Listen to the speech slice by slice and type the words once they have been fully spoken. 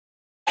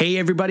Hey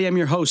everybody, I'm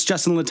your host,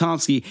 Justin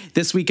Latomsky.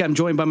 This week I'm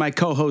joined by my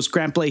co-host,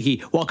 Grant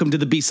Blahey. Welcome to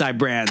the B-Side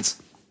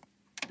Brands.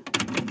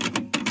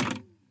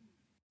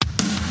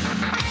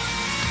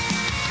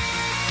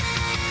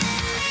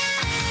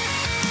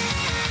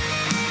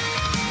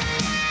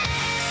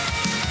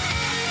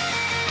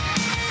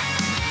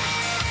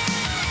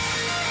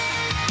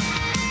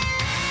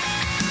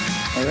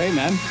 All right,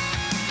 man.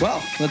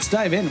 Well, let's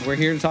dive in. We're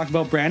here to talk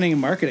about branding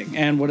and marketing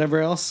and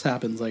whatever else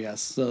happens, I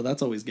guess. So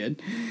that's always good.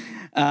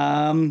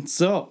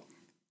 So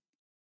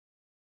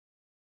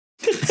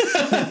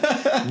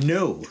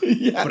No,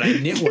 yeah. But I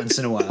knit once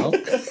in a while.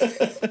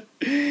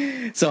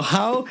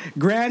 So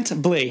Grant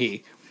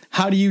Blahey,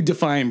 how do you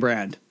define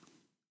brand?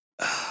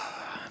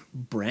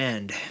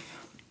 Brand.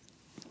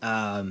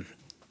 A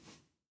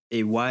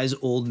wise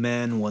old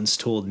man once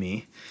told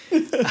me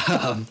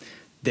that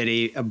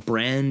a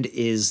brand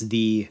is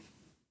the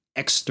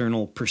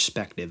external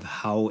perspective,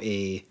 how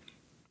an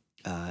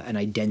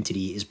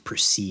identity is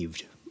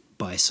perceived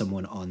by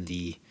someone on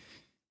the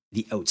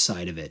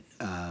outside of it.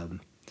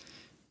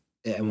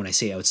 And when I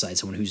say outside,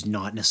 someone who's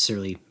not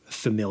necessarily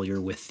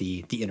familiar with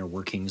the inner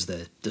workings,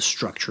 the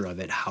structure of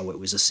it, how it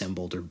was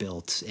assembled or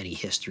built, any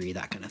history,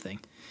 that kind of thing.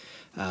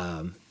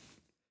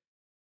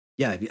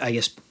 Yeah, I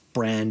guess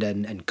brand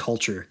and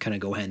culture kind of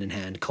go hand in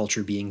hand.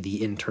 Culture being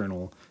the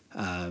internal,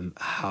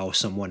 how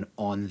someone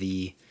on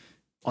the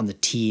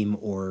team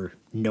or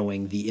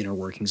knowing the inner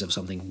workings of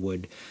something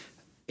would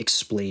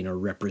explain or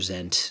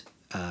represent,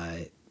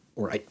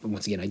 or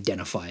once again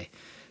identify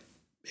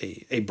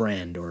a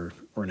brand or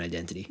an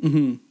identity.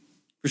 Mm-hmm.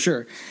 For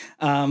sure.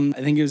 I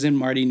think it was in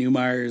Marty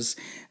Neumeier's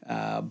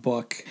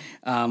book.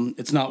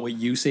 It's not what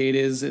you say it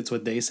is, it's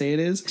what they say it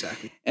is.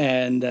 Exactly.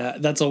 And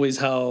that's always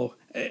how,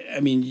 I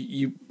mean,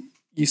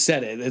 you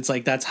said it. It's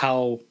like that's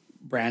how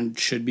brand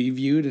should be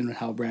viewed and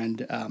how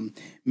brand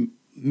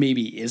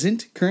maybe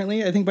isn't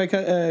currently, I think, by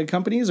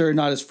companies, or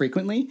not as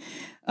frequently.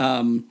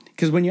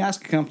 Because when you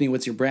ask a company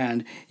what's your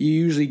brand, you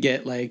usually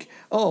get like,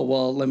 oh,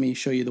 well, let me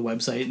show you the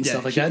website and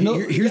stuff like that. No,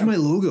 here's my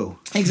logo.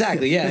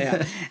 Exactly.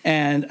 Yeah.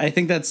 And I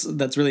think that's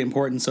really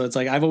important. So it's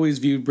like, I've always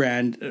viewed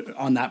brand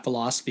on that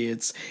philosophy.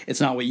 It's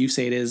not what you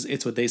say it is,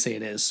 it's what they say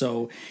it is.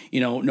 So,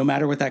 no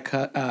matter what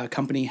that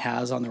company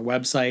has on their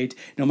website,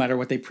 no matter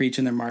what they preach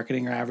in their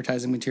marketing or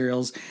advertising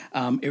materials,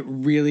 it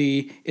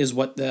really is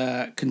what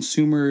the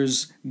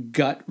consumer's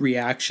gut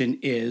reaction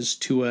is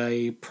to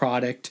a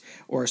product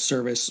or a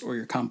service or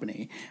your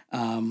company.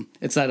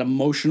 It's that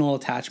emotional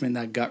attachment,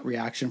 that gut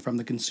reaction from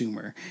the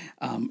consumer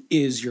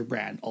is your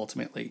brand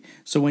ultimately.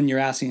 So when you're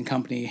asking a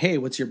company, hey,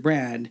 what's your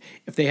brand?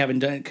 If they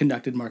haven't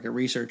conducted market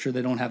research or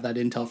they don't have that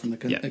intel from the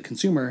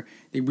consumer,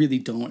 they really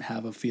don't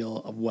have a feel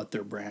of what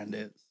their brand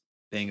is.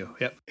 Bingo.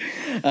 Yep.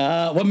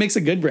 What makes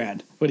a good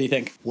brand? What do you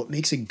think? What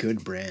makes a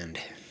good brand?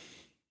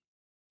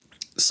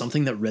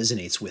 Something that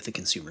resonates with the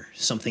consumer,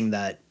 something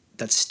that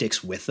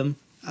sticks with them.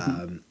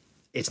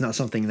 It's not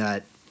something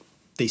that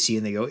they see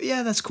and they go,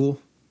 yeah, that's cool,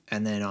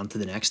 and then on to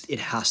the next. It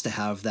has to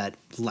have that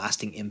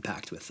lasting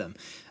impact with them.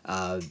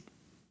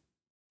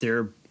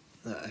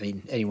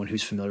 Anyone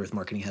who's familiar with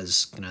marketing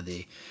has kind of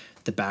the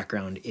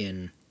background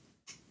in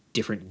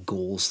different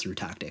goals through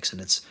tactics,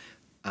 and it's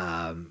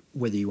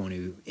whether you want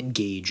to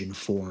engage,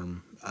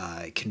 inform,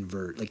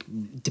 convert, like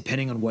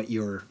depending on what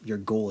your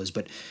goal is.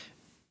 But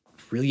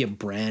really, a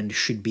brand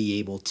should be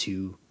able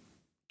to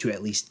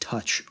at least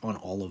touch on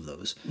all of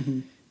those.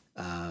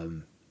 Mm-hmm.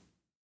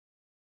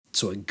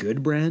 So a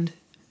good brand,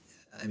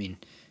 I mean,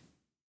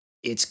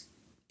 it's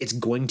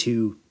going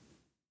to,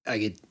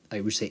 I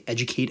would say,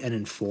 educate and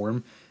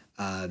inform,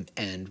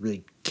 and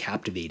really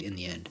captivate in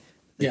the end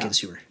the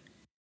consumer.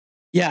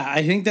 Yeah,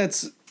 I think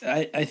that's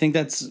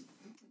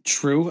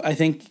true. I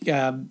think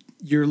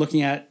you're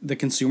looking at the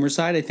consumer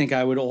side. I think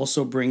I would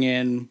also bring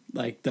in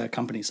like the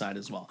company side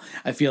as well.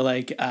 I feel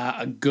like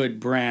a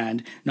good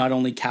brand not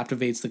only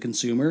captivates the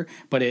consumer,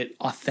 but it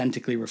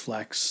authentically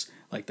reflects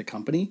like the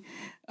company.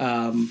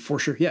 For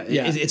sure. Yeah.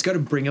 It's got to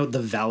bring out the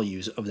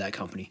values of that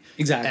company.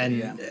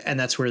 Exactly. And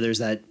that's where there's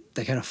that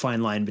kind of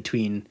fine line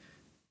between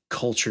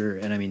culture.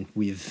 And I mean,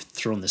 we've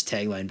thrown this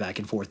tagline back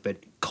and forth, but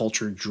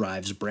culture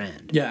drives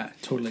brand. Yeah,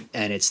 totally.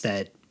 And it's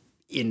that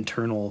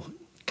internal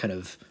kind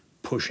of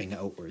pushing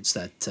outwards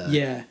that,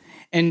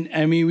 And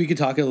I mean, we could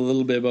talk a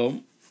little bit about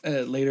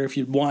later if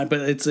you'd want, but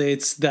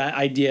it's that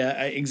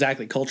idea.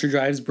 Exactly. Culture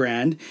drives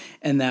brand,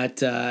 and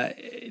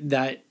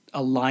that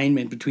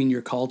alignment between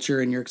your culture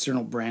and your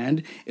external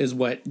brand is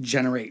what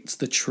generates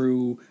the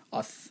true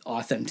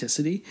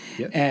authenticity.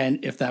 Yep.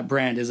 And if that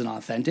brand isn't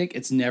authentic,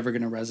 it's never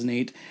going to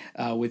resonate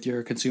with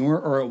your consumer,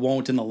 or it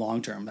won't in the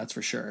long term. That's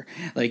for sure.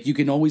 Like you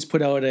can always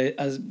put out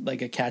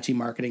a catchy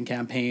marketing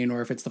campaign,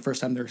 or if it's the first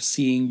time they're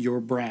seeing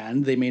your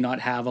brand, they may not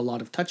have a lot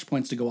of touch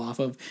points to go off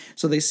of.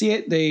 So they see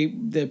it, they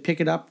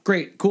pick it up.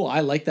 Great, cool.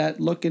 I like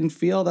that look and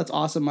feel. That's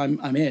awesome.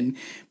 I'm in.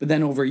 But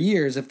then over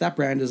years, if that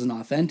brand isn't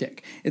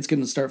authentic, it's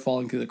going to start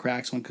falling through the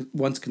cracks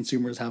once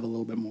consumers have a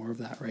little bit more of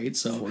that, right?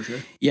 So for sure.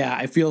 Yeah,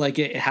 I feel like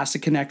it has to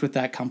connect connect with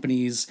that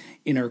company's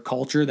inner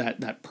culture,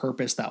 that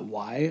purpose, that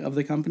why of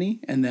the company,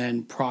 and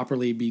then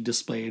properly be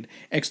displayed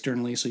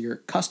externally so your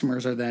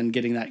customers are then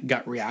getting that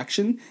gut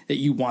reaction that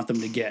you want them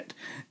to get,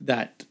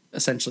 that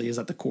essentially is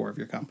at the core of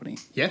your company.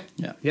 Yeah.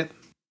 Yeah. Yep.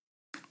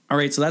 All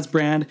right, so that's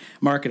brand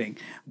marketing.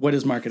 What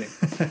is marketing?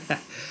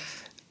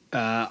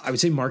 I would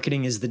say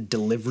marketing is the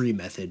delivery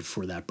method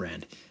for that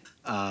brand.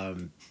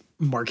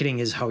 Marketing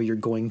is how you're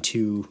going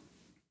to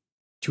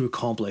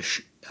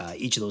accomplish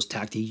each of those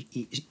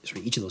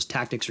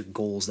tactics or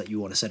goals that you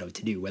want to set out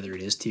to do, whether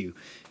it is to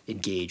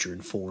engage or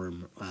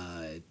inform,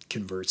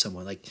 convert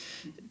someone. Like,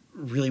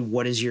 really,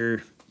 what is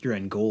your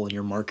end goal, and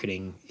your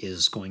marketing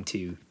is going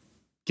to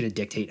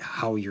dictate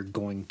how you're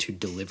going to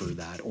deliver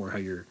that, or how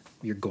you're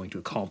going to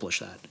accomplish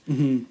that.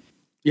 Mm-hmm.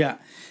 Yeah.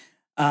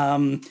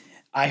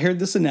 I heard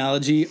this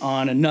analogy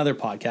on another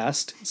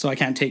podcast, so I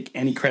can't take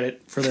any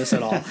credit for this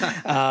at all.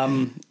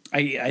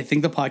 I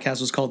think the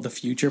podcast was called The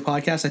Future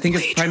Podcast. I think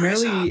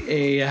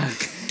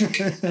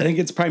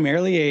it's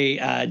primarily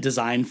a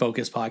design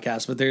focused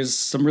podcast, but there's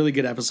some really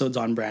good episodes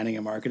on branding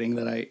and marketing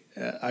that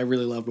I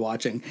really loved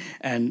watching.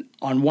 And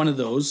on one of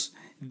those,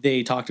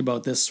 they talked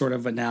about this sort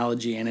of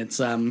analogy, and it's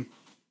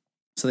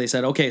so they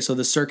said, okay, so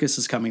the circus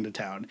is coming to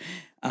town.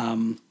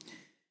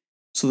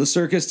 So the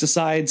circus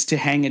decides to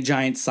hang a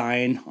giant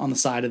sign on the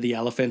side of the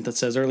elephant that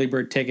says early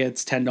bird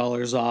tickets,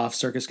 $10 off,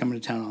 circus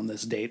coming to town on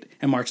this date,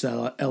 and march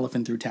that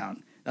elephant through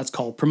town. That's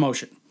called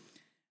promotion.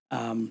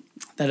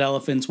 That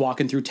elephant's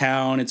walking through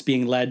town. It's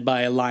being led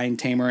by a lion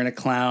tamer and a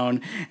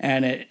clown,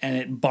 and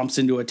it bumps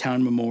into a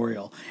town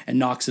memorial and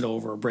knocks it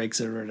over or breaks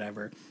it or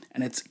whatever.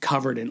 And it's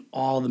covered in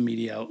all the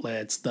media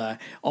outlets.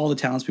 All the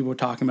townspeople are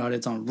talking about it.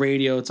 It's on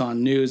radio. It's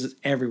on news. It's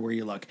everywhere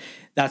you look.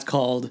 That's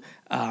called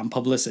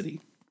publicity.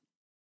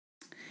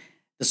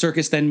 The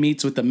circus then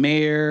meets with the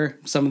mayor,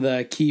 some of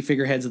the key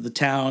figureheads of the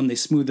town. They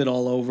smooth it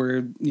all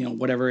over,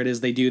 whatever it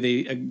is they do. They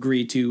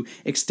agree to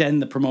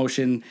extend the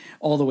promotion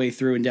all the way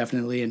through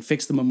indefinitely and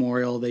fix the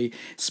memorial. They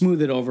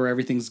smooth it over.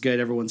 Everything's good.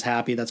 Everyone's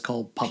happy. That's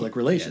called public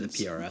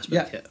relations. Yeah, the PR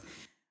aspect.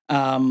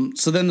 Yeah.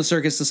 So then the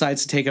circus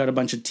decides to take out a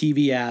bunch of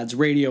TV ads,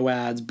 radio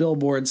ads,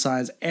 billboard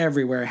signs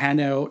everywhere, hand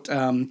out,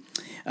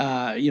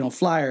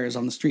 flyers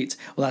on the streets.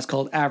 Well, that's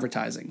called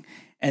advertising.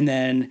 And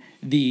then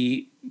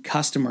the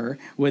customer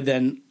would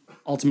then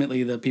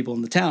ultimately, the people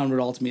in the town would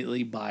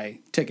ultimately buy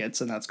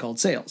tickets, and that's called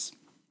sales.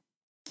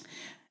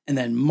 And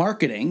then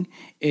marketing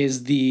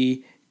is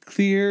the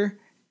clear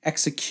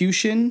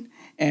execution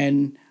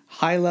and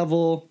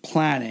high-level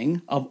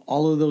planning of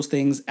all of those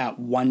things at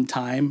one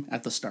time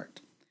at the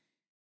start.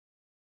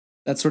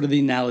 That's sort of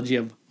the analogy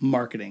of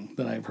marketing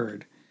that I've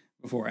heard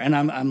before, and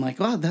I'm like,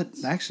 wow, that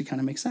actually kind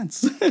of makes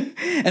sense.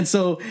 And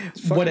so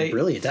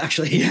brilliant,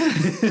 actually. Yeah,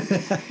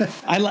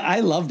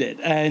 I loved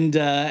it, and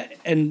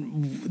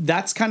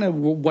that's kind of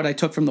what I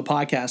took from the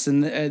podcast,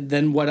 and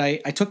then what I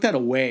took that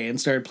away and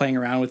started playing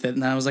around with it,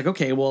 and I was like,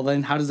 okay, well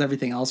then how does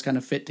everything else kind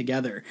of fit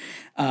together?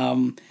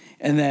 And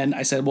then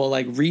I said, well,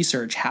 like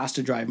research has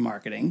to drive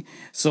marketing.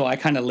 So I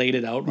kind of laid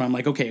it out where I'm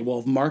like, okay, well,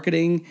 if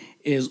marketing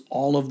is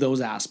all of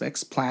those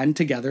aspects planned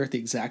together at the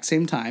exact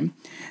same time,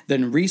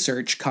 then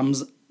research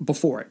comes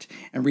before it,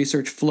 and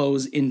research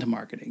flows into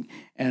marketing.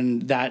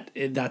 And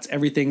that's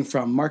everything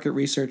from market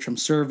research, from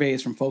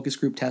surveys, from focus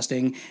group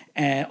testing,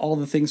 and all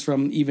the things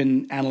from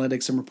even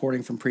analytics and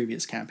reporting from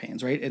previous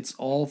campaigns, right? It's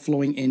all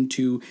flowing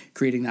into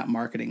creating that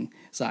marketing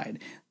side.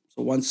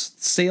 So once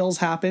sales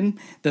happen,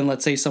 then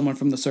let's say someone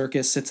from the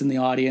circus sits in the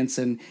audience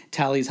and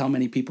tallies how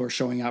many people are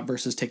showing up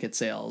versus ticket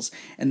sales.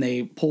 And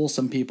they poll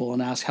some people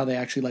and ask how they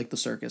actually like the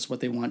circus, what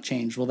they want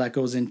changed. Well, that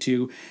goes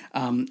into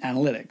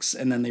analytics,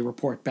 and then they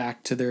report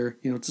back to their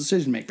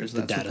decision makers.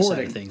 The data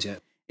side of things, yeah.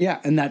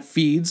 Yeah, and that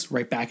feeds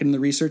right back into the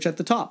research at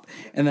the top,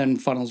 and then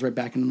funnels right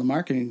back into the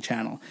marketing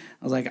channel.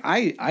 I was like,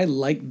 I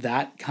like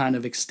that kind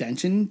of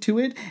extension to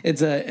it.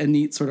 It's a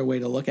neat sort of way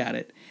to look at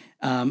it.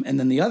 And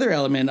then the other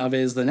element of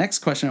it is the next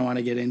question I want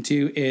to get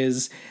into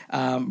is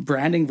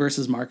branding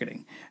versus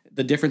marketing,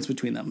 the difference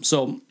between them.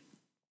 So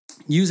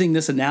using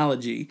this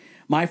analogy,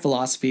 my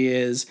philosophy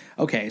is,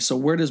 okay, so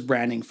where does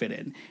branding fit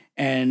in?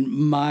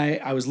 And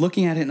I was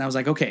looking at it and I was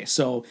like, okay,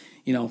 so,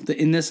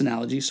 in this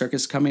analogy,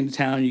 circus coming to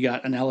town, you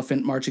got an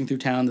elephant marching through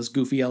town, this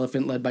goofy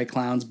elephant led by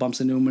clowns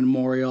bumps into a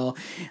memorial.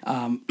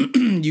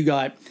 You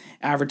got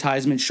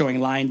advertisements showing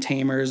lion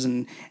tamers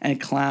and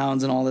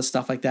clowns and all this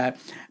stuff like that.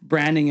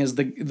 Branding is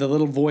the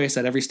little voice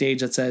at every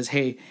stage that says,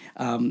 hey,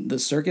 the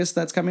circus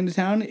that's coming to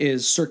town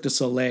is Cirque du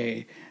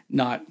Soleil,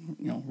 not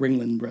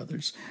Ringling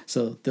Brothers.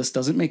 So this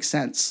doesn't make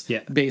sense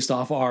based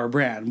off our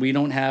brand. We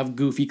don't have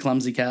goofy,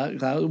 clumsy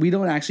clowns. We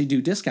don't actually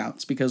do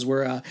discounts because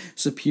we're a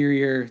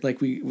superior,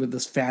 with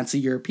this fancy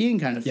European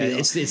kind of feel. Yeah,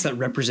 it's that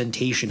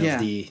representation of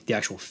the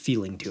actual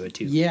feeling to it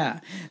too. Yeah.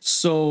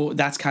 So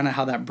that's kind of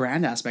how that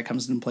brand aspect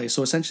comes into play.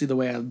 So essentially the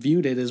way I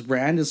viewed it is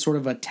brand is sort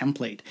of a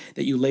template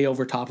that you lay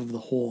over top of the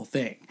whole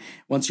thing.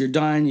 Once you're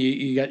done,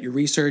 you got your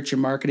research, your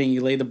marketing,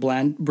 you lay the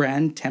brand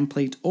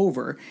template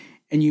over,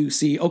 and you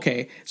see,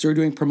 okay, so we're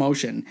doing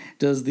promotion.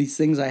 Does these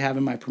things I have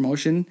in my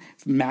promotion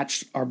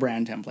match our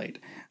brand template?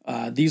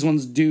 These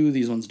ones do,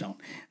 these ones don't.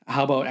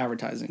 How about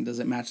advertising? Does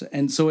it match that?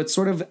 And so it's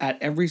sort of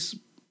at every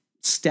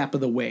step of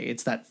the way,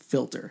 it's that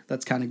filter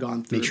that's kind of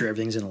gone through. Make sure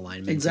everything's in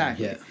alignment.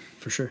 Exactly. Yeah,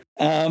 for sure.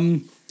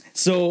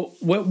 So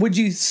what would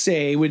you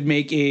say would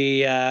make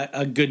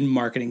a good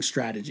marketing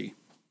strategy?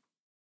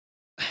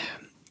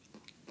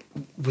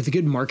 With a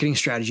good marketing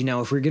strategy,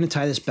 now, if we're going to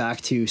tie this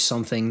back to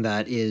something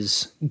that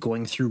is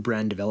going through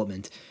brand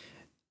development,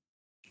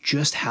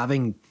 just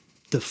having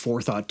the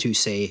forethought to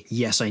say,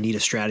 yes, I need a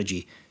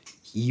strategy,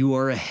 you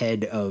are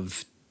ahead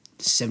of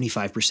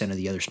 75% of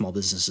the other small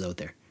businesses out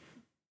there.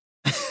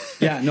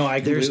 Yeah, no, I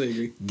completely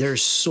agree.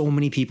 There's so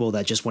many people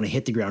that just want to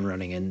hit the ground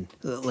running. And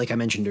like I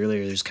mentioned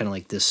earlier, there's kind of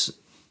like this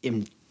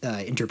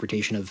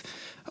interpretation of,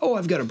 oh,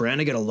 I've got a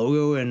brand, I got a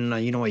logo, and I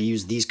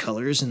use these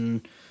colors,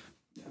 and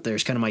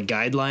there's kind of my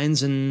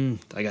guidelines, and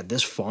I got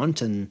this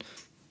font, and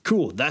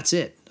cool, that's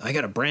it. I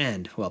got a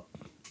brand. Well,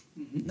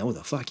 no,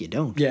 the fuck you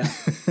don't. Yeah.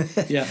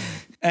 Yeah.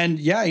 And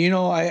yeah,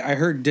 I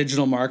heard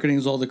digital marketing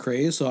is all the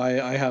craze. So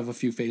I have a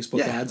few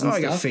Facebook ads and stuff.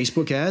 I got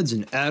Facebook ads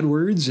and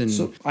AdWords, and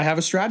so I have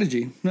a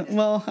strategy.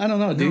 Well, I don't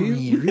know. Do you?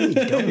 You really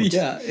don't.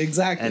 Yeah,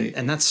 exactly.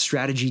 And that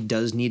strategy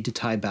does need to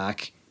tie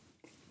back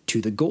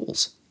to the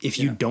goals. If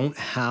you don't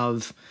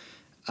have,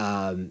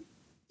 a,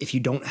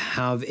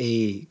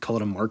 call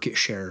it a market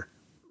share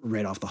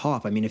right off the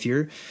hop. I mean, if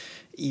you're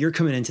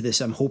coming into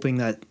this, I'm hoping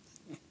that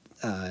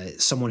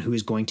someone who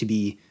is going to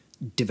be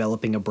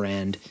developing a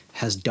brand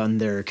has done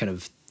their kind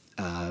of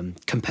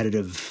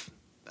competitive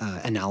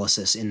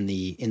analysis in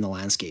the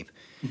landscape,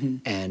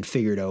 and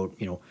figured out,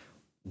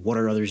 what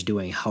are others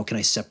doing? How can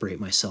I separate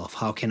myself?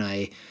 How can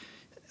I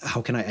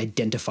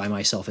identify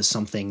myself as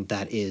something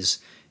that is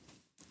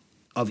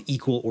of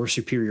equal or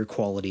superior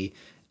quality,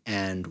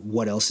 and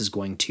what else is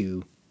going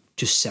to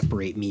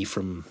separate me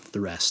from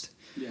the rest?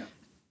 Yeah.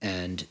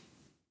 And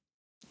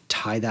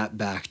tie that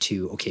back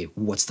to, okay,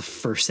 what's the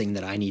first thing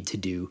that I need to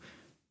do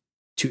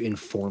to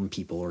inform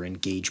people or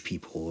engage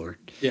people,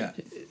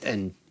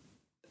 and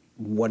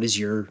what is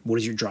your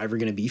driver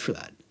going to be for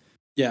that?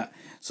 Yeah.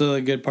 So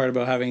the good part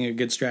about having a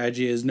good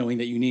strategy is knowing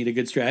that you need a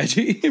good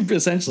strategy,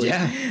 essentially.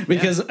 Yeah.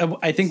 Because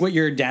I think what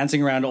you're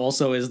dancing around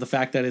also is the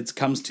fact that it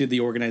comes to the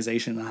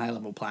organization and high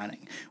level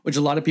planning, which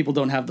a lot of people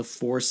don't have the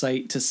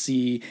foresight to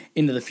see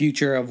into the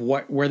future of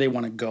where they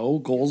want to go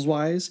goals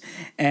wise,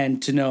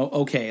 and to know,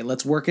 okay,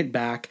 let's work it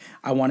back.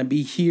 I want to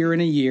be here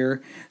in a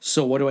year.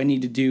 So what do I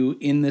need to do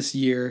in this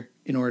year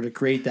in order to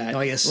create that?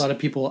 Oh, yes. A lot of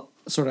people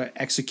sort of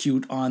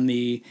execute on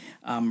the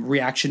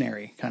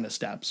reactionary kind of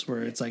steps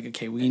where it's like,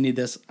 okay, we need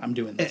this, I'm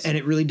doing this. And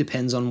it really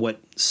depends on what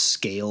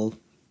scale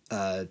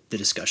the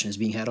discussion is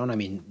being had on. I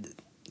mean,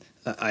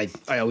 I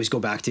always go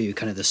back to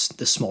kind of this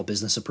small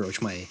business approach.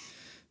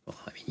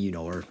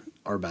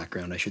 Our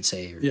background, I should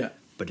say,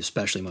 but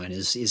especially mine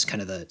is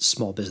kind of the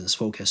small business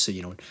focus. So,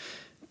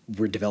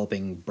 we're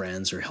developing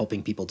brands or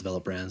helping people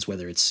develop brands,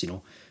 whether it's,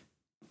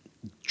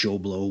 Joe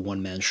Blow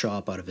one-man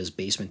shop out of his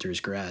basement or his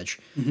garage,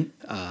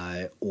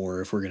 or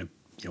if we're going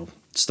to,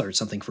 start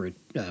something put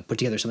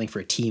together something for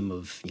a team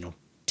of,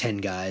 10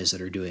 guys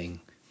that are doing,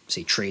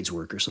 say, trades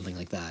work or something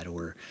like that,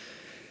 or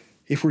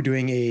if we're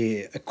doing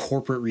a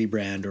corporate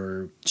rebrand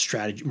or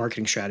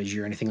marketing strategy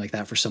or anything like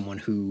that for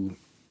someone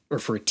or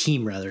for a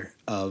team rather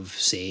of,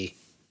 say,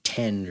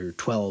 10 or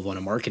 12 on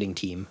a marketing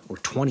team, or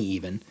 20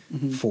 even,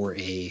 for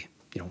a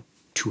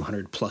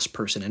 200 plus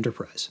person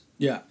enterprise.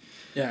 Yeah.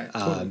 Yeah.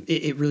 Totally.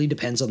 It really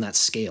depends on that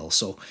scale.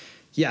 So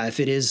yeah, if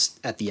it is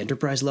at the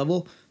enterprise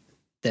level,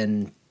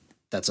 then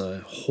that's a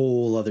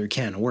whole other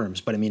can of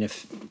worms. But I mean,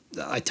 if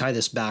I tie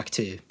this back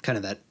to kind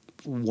of that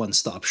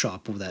one-stop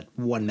shop or that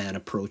one-man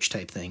approach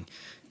type thing,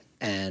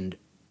 and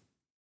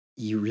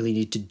you really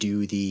need to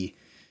do the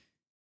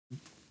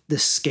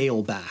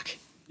scale back.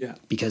 Yeah.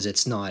 Because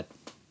it's not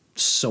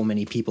so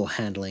many people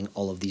handling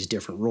all of these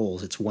different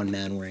roles. It's one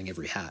man wearing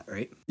every hat,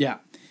 right? Yeah.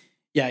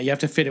 Yeah, you have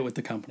to fit it with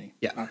the company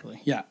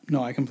properly. Yeah,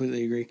 no, I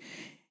completely agree.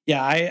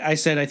 Yeah, I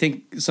said I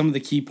think some of the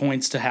key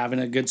points to having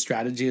a good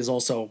strategy is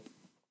also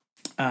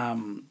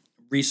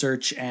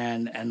research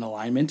and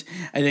alignment.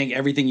 I think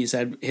everything you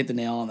said hit the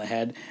nail on the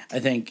head.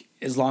 I think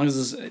as long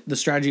as the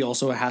strategy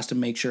also has to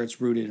make sure it's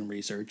rooted in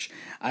research.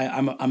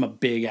 I'm a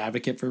big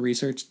advocate for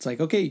research. It's like,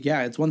 okay,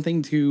 yeah, it's one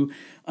thing to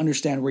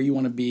understand where you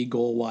want to be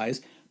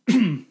goal-wise.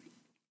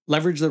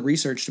 Leverage the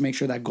research to make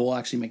sure that goal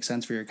actually makes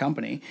sense for your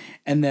company,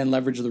 and then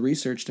leverage the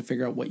research to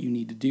figure out what you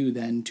need to do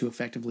then to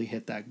effectively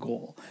hit that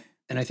goal.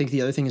 And I think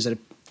the other thing is that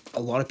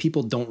a lot of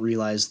people don't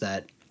realize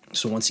that.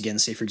 So once again,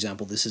 say for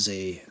example, this is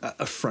a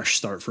fresh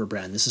start for a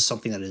brand. This is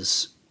something that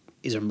is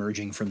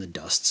emerging from the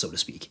dust, so to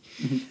speak.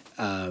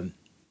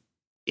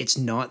 It's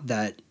not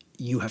that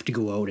you have to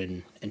go out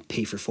and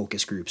pay for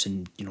focus groups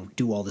and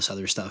do all this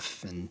other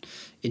stuff and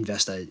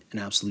invest an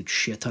absolute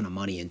shit ton of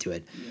money into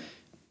it. Yeah.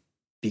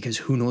 Because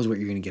who knows what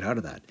you're going to get out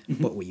of that.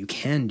 But what you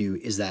can do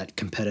is that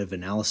competitive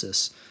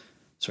analysis.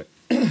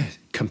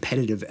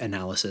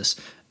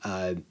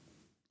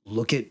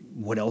 Look at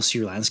what else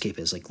your landscape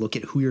is. Like, look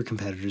at who your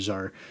competitors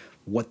are,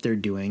 what they're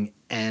doing,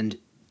 and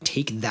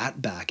take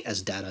that back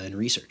as data and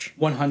research.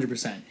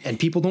 100%. And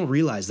people don't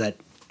realize that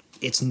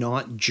it's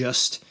not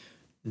just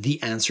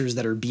the answers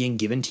that are being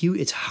given to you,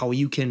 it's how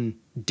you can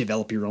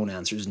develop your own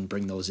answers and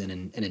bring those in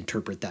and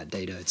interpret that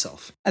data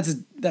itself.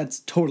 That's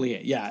totally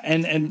it. Yeah.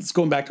 And it's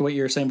going back to what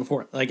you were saying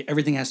before, like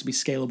everything has to be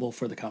scalable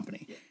for the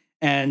company.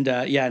 And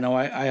I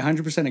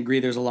 100% agree.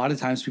 There's a lot of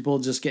times people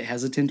just get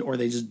hesitant or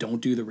they just don't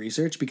do the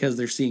research because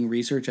they're seeing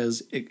research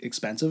as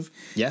expensive.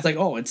 Yeah. It's like,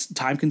 oh, it's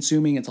time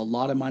consuming. It's a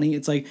lot of money.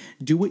 It's like,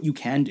 do what you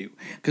can do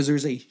because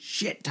there's a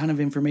shit ton of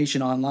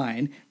information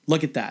online.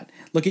 Look at that.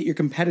 Look at your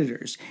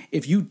competitors.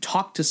 If you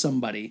talk to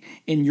somebody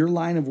in your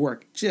line of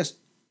work, just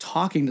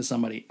talking to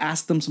somebody,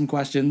 ask them some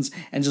questions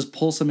and just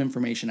pull some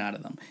information out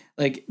of them.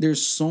 Like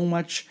there's so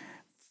much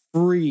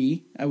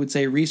free, I would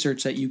say,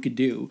 research that you could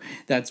do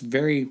that's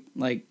very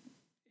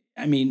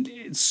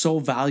it's so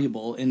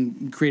valuable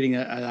in creating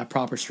a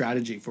proper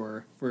strategy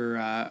for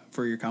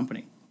your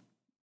company.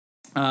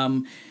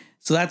 So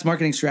that's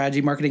marketing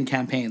strategy, marketing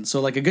campaigns.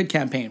 So like a good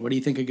campaign, what do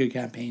you think a good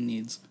campaign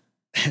needs?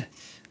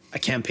 A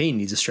campaign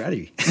needs a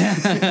strategy.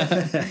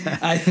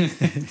 I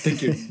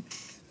think you're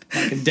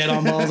fucking dead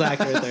on balls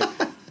accurate there.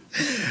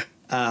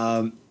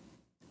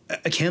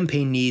 A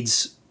campaign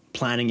needs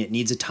planning. It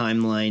needs a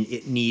timeline.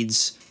 It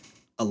needs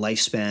a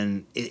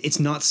lifespan. It's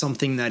not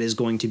something that is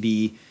going to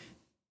be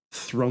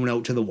thrown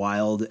out to the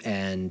wild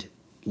and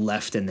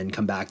left and then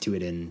come back to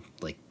it in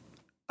like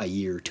a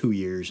year, 2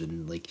 years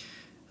and like,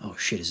 oh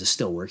shit, is this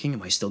still working?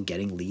 Am I still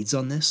getting leads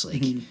on this?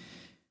 Like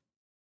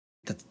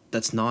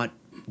that's not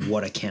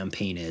what a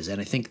campaign is.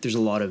 And I think there's a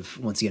lot of,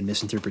 once again,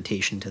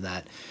 misinterpretation to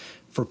that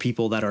for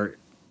people that are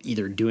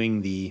either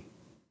doing the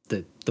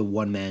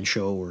one-man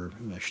show, or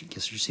I should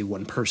say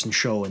one-person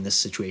show in this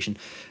situation,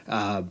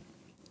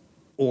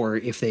 or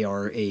if they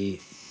are a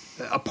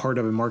part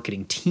of a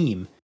marketing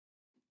team.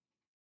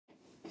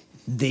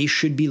 They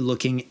should be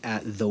looking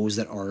at those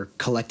that are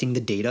collecting the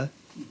data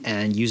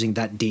and using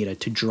that data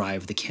to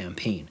drive the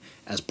campaign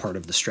as part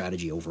of the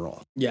strategy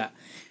overall. Yeah.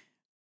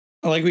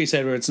 I like what you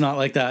said, where it's not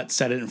like that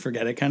set it and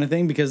forget it kind of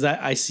thing, because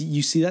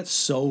you see that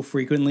so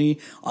frequently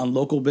on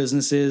local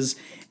businesses,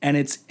 and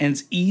it's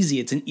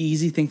easy. It's an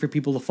easy thing for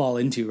people to fall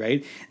into,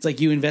 right? It's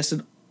like you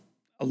invested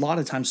a lot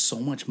of times so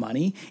much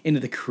money into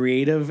the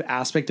creative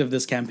aspect of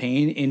this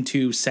campaign,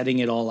 into setting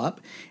it all up.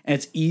 And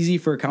it's easy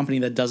for a company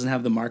that doesn't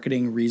have the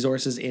marketing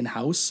resources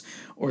in-house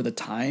or the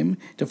time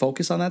to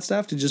focus on that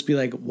stuff to just be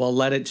like, well,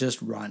 let it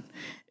just run.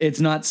 It's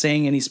not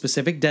saying any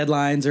specific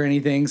deadlines or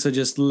anything, so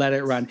just let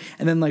it run.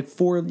 And then like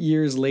 4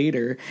 years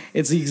later,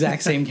 it's the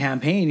exact same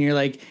campaign. You're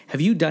like, have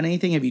you done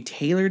anything? Have you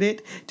tailored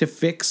it to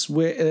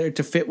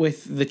to fit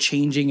with the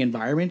changing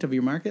environment of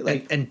your market?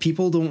 Like, and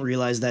people don't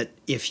realize that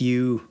if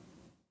you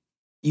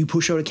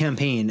push out a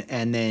campaign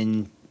and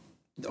then,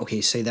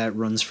 okay, say that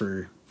runs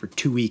for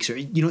 2 weeks, or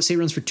say it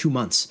runs for 2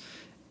 months,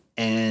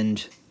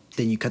 and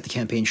then you cut the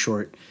campaign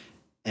short,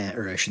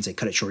 or I shouldn't say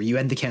cut it short. You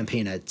end the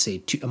campaign at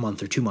say a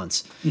month or 2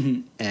 months,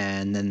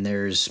 and then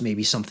there's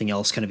maybe something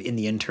else kind of in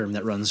the interim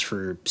that runs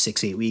for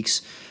 6-8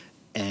 weeks,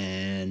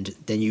 and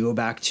then you go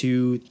back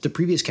to the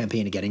previous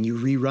campaign again and you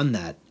rerun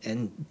that,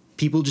 and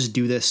people just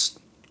do this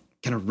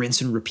kind of rinse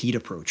and repeat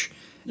approach,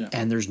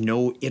 and there's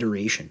no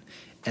iteration.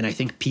 And I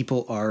think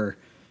people are,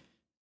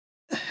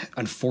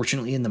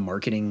 unfortunately, in the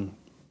marketing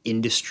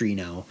industry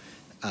now,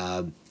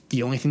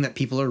 the only thing that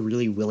people are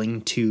really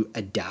willing to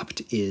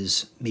adapt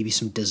is maybe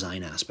some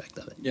design aspect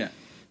of it. Yeah.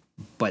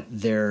 But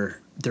their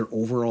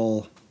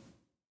overall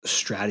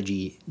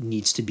strategy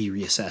needs to be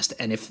reassessed.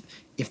 And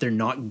if they're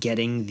not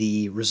getting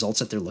the results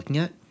that they're looking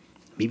at,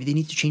 maybe they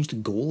need to change the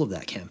goal of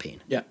that campaign.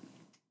 Yeah.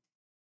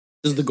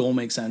 Does the goal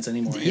make sense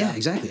anymore? Yeah,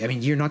 exactly. I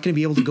mean, you're not going to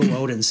be able to go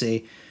out and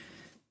say,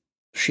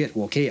 shit,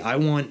 well, okay, I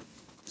want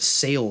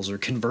sales or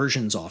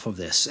conversions off of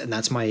this, and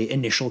that's my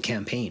initial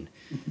campaign.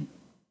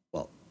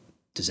 Well,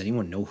 does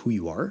anyone know who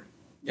you are?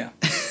 Yeah.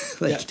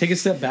 Take a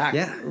step back,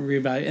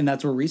 reevaluate, and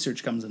that's where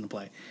research comes into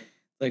play.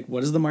 Like,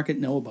 what does the market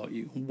know about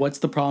you? What's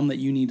the problem that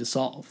you need to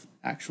solve,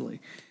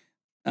 actually?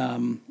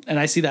 And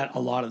I see that a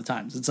lot of the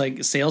times. It's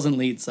like sales and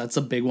leads. That's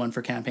a big one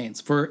for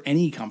campaigns, for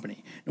any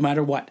company, no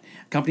matter what.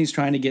 Company's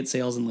trying to get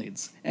sales and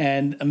leads,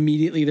 and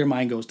immediately their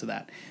mind goes to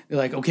that. They're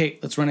like, okay,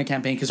 let's run a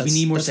campaign because we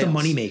need more sales.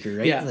 That's the moneymaker,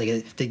 right? Yeah.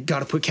 Like they got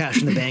to put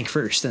cash in the bank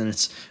first, and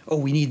it's,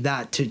 we need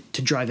that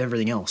to drive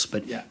everything else.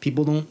 But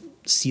people don't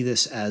see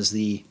this as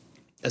the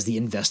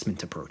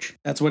investment approach.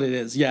 That's what it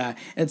is. Yeah.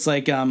 It's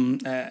like,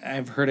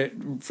 I've heard it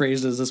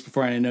phrased as this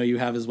before, and I know you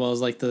have as well,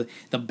 as like the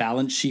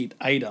balance sheet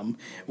item,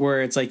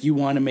 where it's like you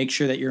want to make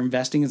sure that you're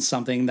investing in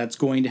something that's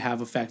going to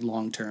have effect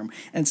long term.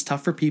 And it's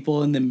tough for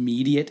people in the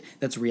immediate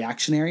that's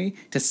reactionary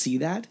to see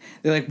that.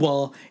 They're like,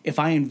 well, if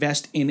I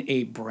invest in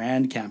a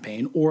brand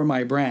campaign or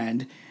my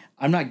brand,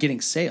 I'm not getting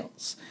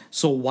sales.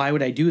 So why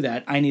would I do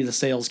that? I need a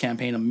sales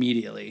campaign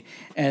immediately.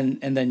 And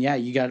then,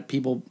 you got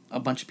a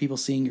bunch of people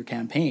seeing your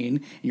campaign,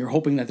 and you're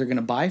hoping that they're going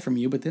to buy from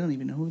you, but they don't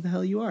even know who the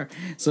hell you are.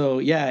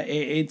 So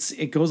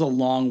it goes a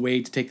long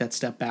way to take that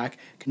step back,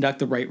 conduct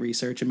the right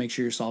research, and make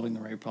sure you're solving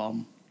the right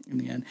problem in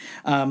the end.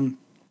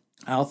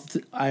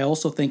 I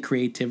also think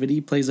creativity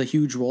plays a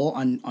huge role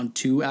on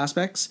two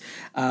aspects.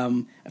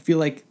 I feel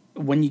like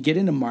when you get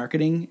into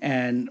marketing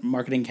and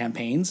marketing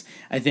campaigns,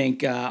 I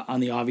think on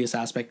the obvious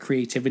aspect,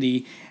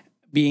 creativity,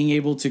 being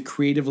able to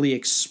creatively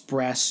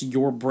express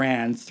your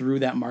brand through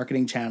that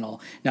marketing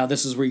channel. Now,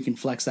 this is where you can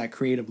flex that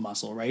creative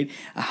muscle, right?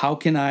 How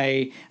can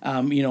I,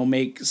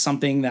 make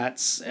something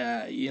that's,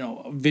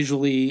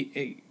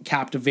 visually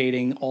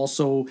captivating,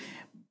 also,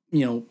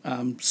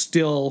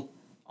 still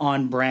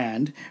on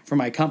brand for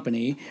my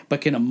company,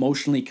 but can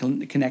emotionally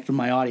connect with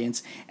my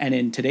audience. And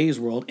in today's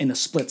world, in a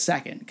split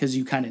second, because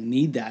you kind of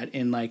need that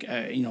in like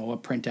a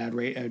print ad,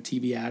 a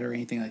TV ad, or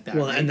anything like that.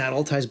 Well, right? and that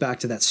all ties back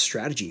to that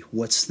strategy.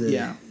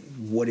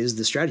 What is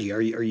the strategy?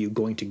 Are you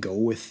going to go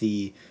with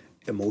the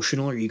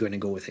emotional? Are you going to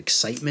go with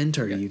excitement?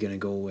 Are you going to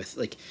go with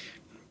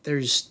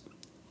there's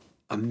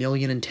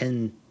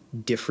 1,010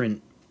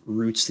 different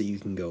routes that you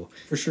can go.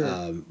 For sure.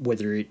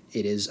 Whether it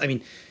is, I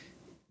mean,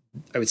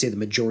 I would say the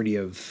majority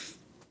of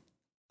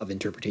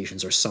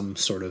interpretations are some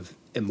sort of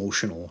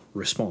emotional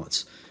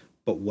response,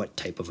 but what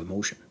type of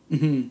emotion?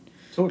 Mm-hmm.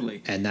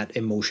 Totally. And that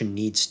emotion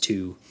needs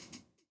to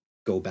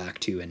go back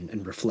to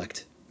and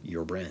reflect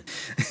your brand.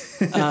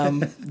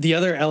 The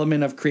other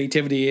element of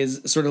creativity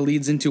is sort of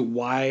leads into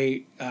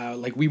why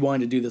we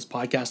wanted to do this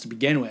podcast to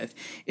begin with,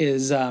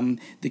 is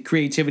the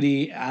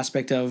creativity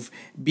aspect of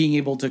being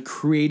able to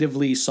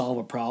creatively solve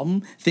a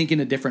problem, think in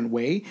a different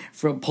way,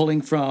 from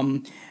pulling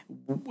from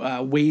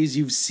ways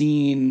you've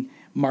seen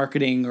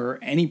marketing or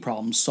any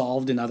problem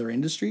solved in other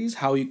industries.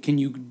 How can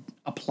you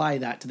apply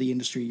that to the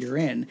industry you're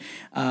in?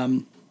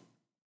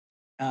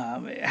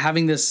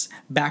 Having this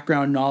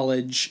background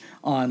knowledge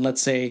on,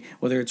 let's say,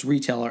 whether it's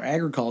retail or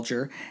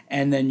agriculture,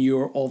 and then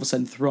you're all of a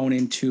sudden thrown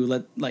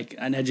into like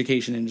an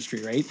education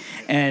industry, right?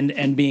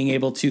 And being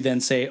able to then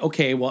say,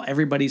 okay, well,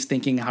 everybody's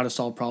thinking how to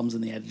solve problems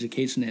in the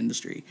education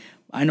industry.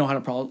 I know how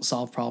to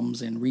solve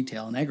problems in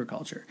retail and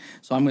agriculture.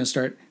 So I'm going to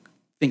start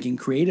thinking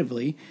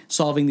creatively,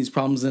 solving these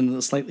problems in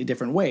a slightly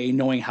different way,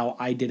 knowing how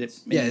I did it.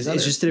 Yeah, it's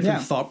just a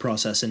different thought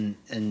process and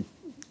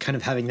kind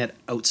of having that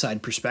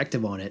outside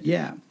perspective on it.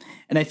 Yeah.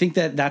 And I think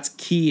that that's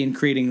key in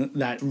creating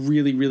that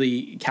really,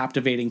 really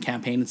captivating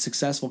campaign and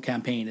successful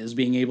campaign, is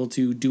being able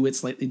to do it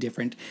slightly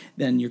different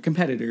than your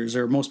competitors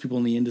or most people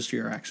in the industry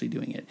are actually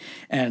doing it.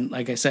 And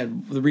like I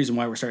said, the reason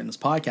why we're starting this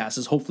podcast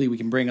is hopefully we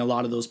can bring a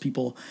lot of those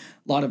people,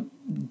 a lot of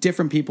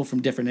different people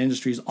from different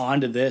industries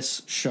onto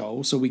this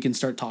show so we can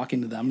start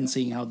talking to them and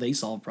seeing how they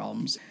solve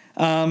problems.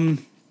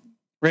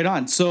 Right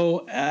on.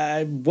 So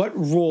what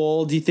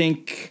role do you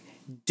think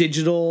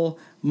digital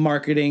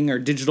marketing or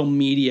digital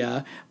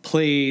media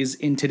plays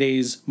in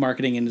today's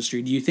marketing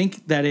industry? Do you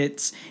think that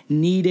it's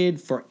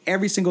needed for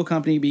every single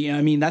company?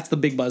 I mean, that's the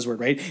big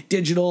buzzword, right?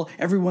 Digital,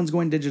 everyone's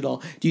going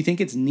digital. Do you think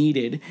it's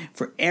needed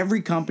for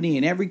every company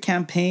and every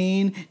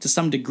campaign to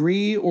some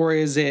degree, or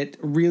is it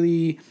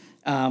really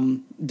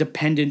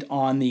dependent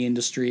on the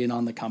industry and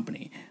on the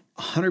company?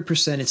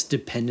 100% it's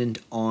dependent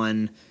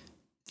on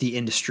the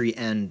industry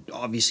and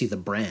obviously the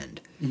brand.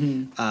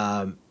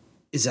 Mm-hmm.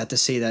 Is that to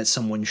say that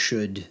someone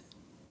should,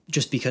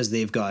 just because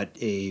they've got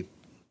a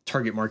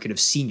target market of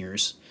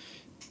seniors,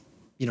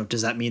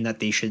 does that mean that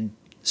they should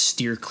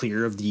steer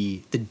clear of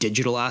the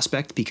digital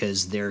aspect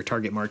because their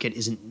target market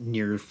isn't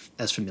near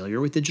as familiar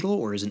with digital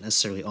or isn't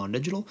necessarily on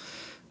digital?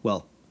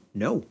 Well,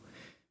 no.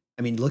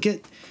 I mean, look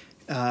at,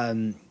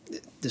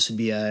 this would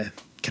be a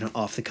kind of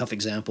off the cuff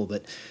example,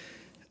 but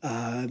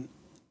on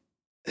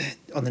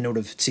the note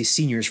of, say,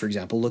 seniors, for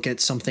example, look at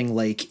something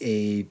like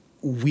a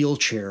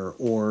wheelchair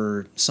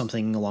or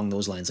something along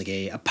those lines, like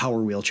a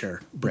power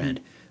wheelchair brand.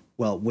 Mm-hmm.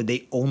 Well, would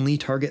they only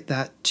target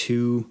that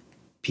to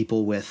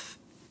people with,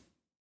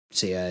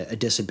 say, a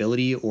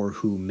disability, or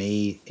who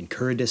may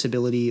incur a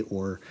disability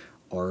or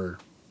are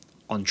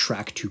on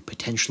track to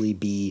potentially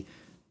be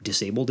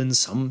disabled in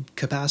some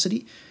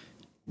capacity?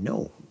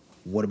 No.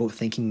 What about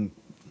thinking,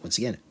 once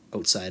again,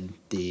 outside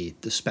the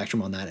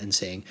spectrum on that and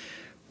saying,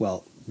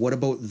 well, what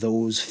about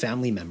those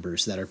family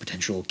members that are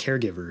potential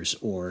caregivers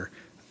or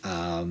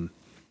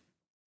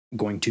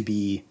going to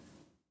be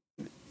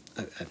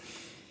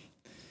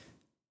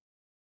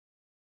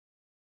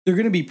they're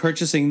going to be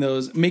purchasing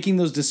those, making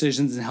those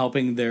decisions and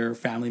helping their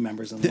family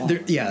members in the long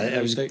run. Yeah,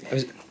 I was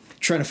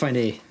trying to find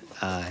a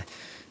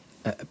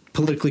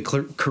politically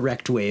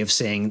correct way of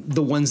saying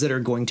the ones that are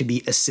going to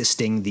be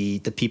assisting the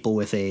people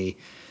with a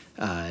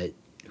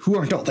who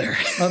aren't all there.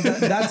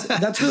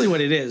 That's really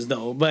what it is,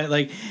 though.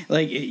 But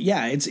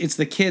it's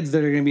the kids that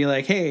are going to be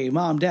like, hey,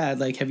 mom,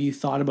 dad, have you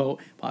thought about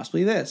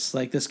possibly this?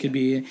 This could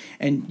be,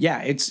 and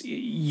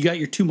you got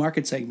your two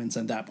market segments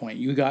at that point.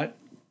 You got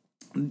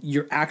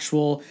your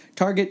actual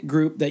target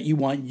group that you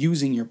want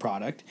using your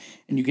product,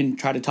 and you can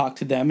try to talk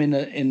to them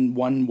in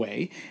one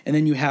way, and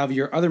then you have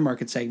your other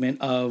market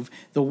segment of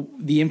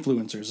the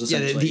influencers,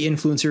 essentially. The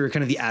influencer,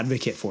 kind of the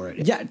advocate for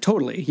it. Yeah,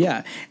 totally.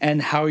 Yeah.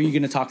 And how are you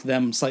going to talk to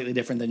them slightly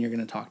different than you're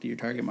going to talk to your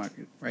target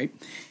market, right?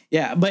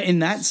 Yeah, but in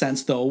that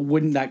sense, though,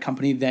 wouldn't that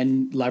company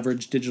then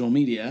leverage digital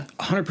media?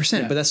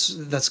 100%. Yeah. But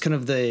that's kind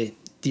of the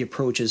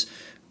approach is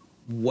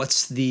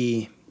what's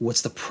the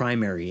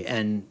primary.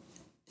 And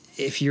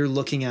if you're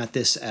looking at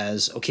this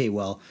as, okay,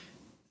 well,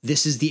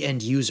 this is the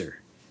end user.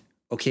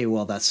 okay,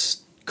 well,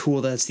 that's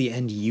cool. That's the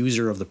end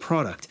user of the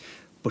product,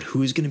 but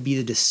who's going to be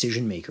the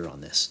decision maker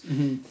on this?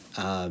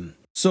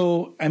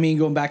 So, I mean,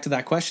 going back to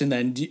that question,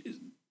 then,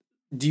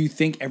 do you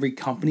think every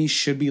company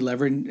should be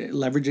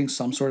leveraging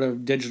some sort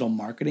of digital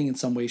marketing in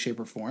some way, shape,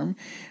 or form?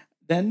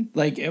 Then,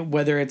 like,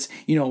 whether it's,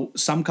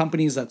 some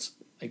companies that's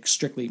like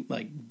strictly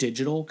like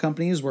digital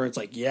companies where it's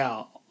like,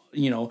 yeah,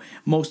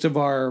 most of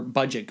our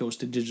budget goes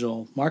to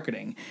digital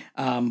marketing.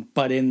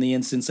 But in the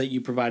instance that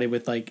you provided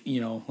with, like,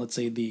 let's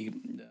say the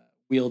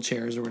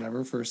wheelchairs or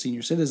whatever for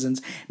senior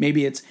citizens,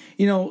 maybe it's,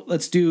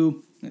 let's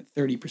do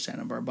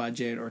 30% of our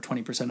budget or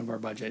 20% of our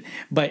budget.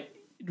 But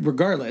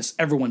regardless,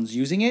 everyone's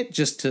using it,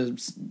 just to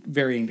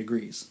varying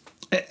degrees.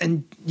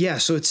 And yeah,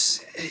 so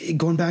it's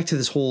going back to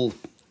this whole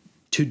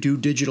to do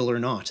digital or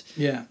not.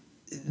 Yeah.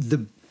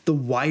 The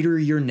wider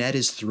your net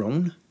is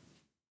thrown,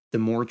 the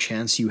more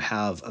chance you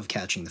have of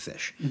catching the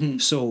fish. Mm-hmm.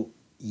 So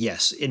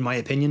yes, in my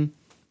opinion,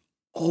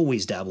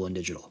 always dabble in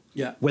digital.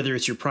 Yeah. Whether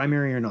it's your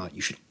primary or not,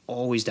 you should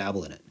always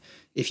dabble in it.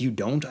 If you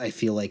don't, I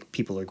feel like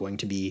people are going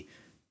to be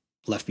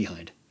left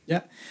behind.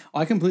 Yeah,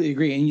 I completely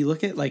agree. And you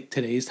look at like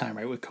today's time,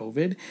 right, with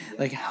COVID,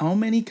 like how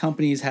many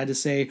companies had to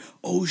say,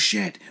 "Oh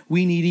shit,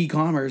 we need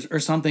e-commerce" or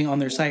something on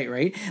their site,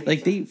 right?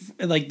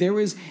 Like there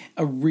was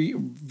a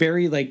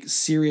very like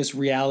serious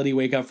reality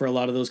wake up for a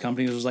lot of those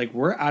companies. It was like,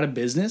 we're out of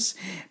business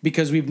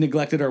because we've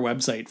neglected our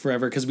website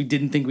forever because we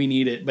didn't think we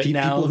need it. But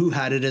now people who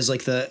had it as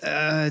like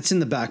it's in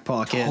the back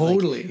pocket.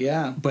 Totally,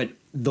 yeah. But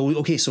though,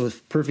 okay, so a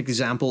perfect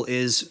example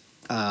is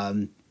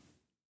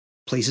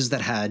places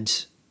that had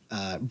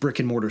brick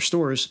and mortar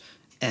stores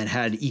and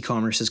had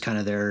e-commerce as kind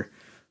of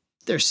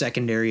their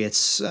secondary.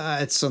 It's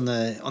on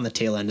the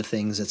tail end of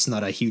things. It's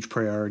not a huge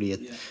priority.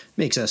 It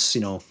makes us, a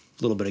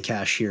little bit of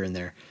cash here and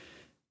there.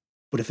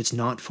 But if it's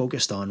not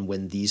focused on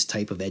when these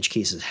type of edge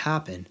cases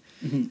happen,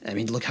 mm-hmm. I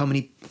mean, look how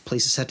many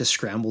places had to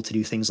scramble to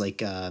do things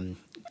like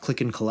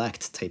click and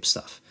collect type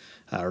stuff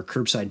or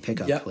curbside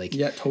pickup.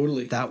 Yeah,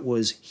 totally. That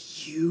was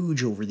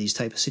huge over these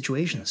type of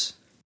situations.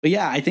 But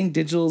yeah, I think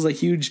digital is a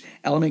huge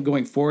element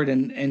going forward.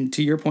 And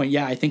to your point,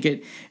 yeah, I think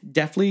it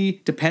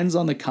definitely depends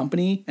on the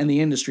company and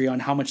the industry on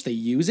how much they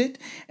use it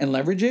and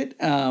leverage it.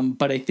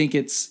 But I think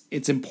it's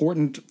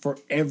important for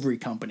every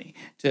company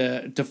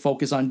to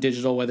focus on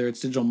digital, whether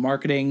it's digital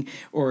marketing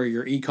or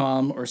your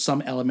e-com or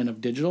some element of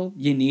digital.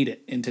 You need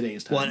it in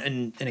today's time. Well,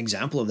 and an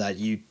example of that,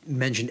 you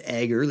mentioned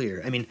ag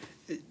earlier. I mean,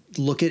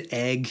 look at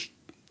ag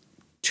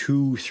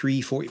 2, 3,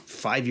 4,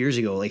 5 years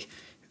ago. Like,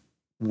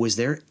 was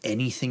there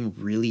anything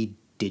really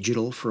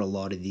digital for a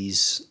lot of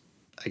these,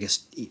 I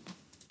guess,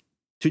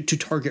 to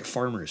target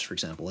farmers, for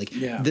example? Like,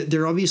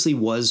 there obviously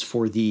was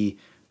for the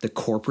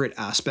corporate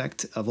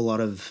aspect of a lot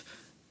of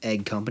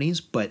ag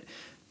companies, but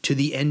to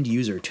the end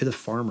user, to the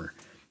farmer,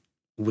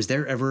 was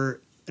there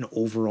ever an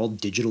overall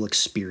digital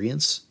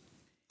experience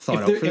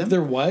thought out for them? If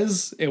there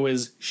was, it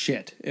was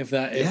shit. If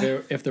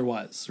there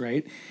was,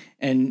 right?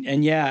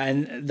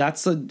 And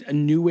that's a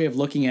new way of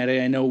looking at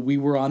it. I know we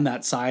were on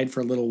that side for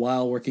a little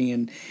while,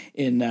 working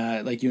in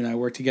like you and I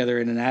worked together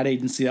in an ad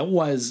agency that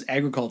was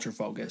agriculture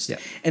focused,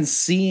 and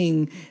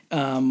seeing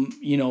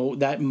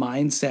that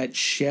mindset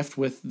shift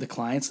with the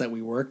clients that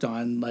we worked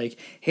on. Like,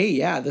 hey,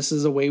 yeah, this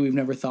is a way we've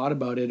never thought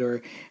about it.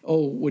 Or,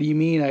 oh, what do you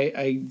mean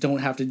I don't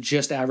have to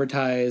just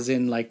advertise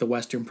in like the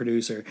Western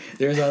Producer?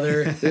 There's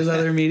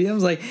other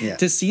mediums. Like,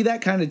 to see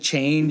that kind of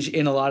change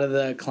in a lot of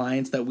the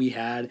clients that we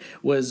had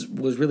was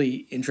really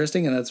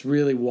interesting, and that's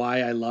really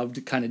why I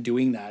loved kind of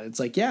doing that. It's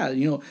like,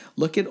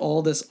 look at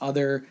all this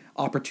other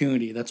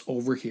opportunity that's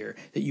over here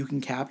that you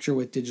can capture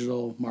with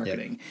digital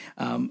marketing.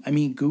 I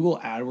mean, Google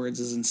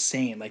AdWords is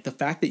insane. Like, the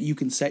fact that you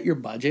can set your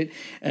budget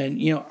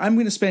and, I'm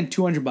going to spend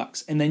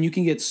 $200, and then you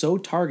can get so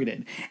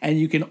targeted, and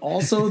you can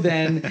also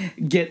then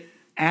get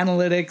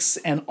analytics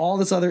and all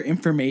this other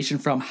information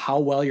from how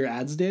well your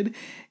ads did.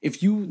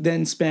 If you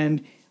then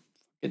spend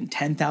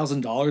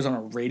 $10,000 on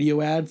a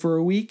radio ad for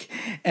a week,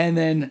 and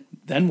then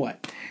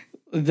what?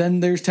 Then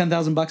there's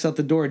 $10,000 out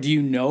the door. Do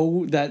you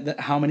know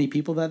that how many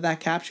people that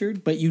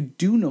captured? But you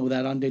do know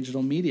that on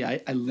digital media.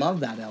 I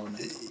love that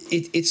element.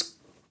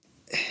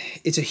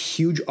 It's a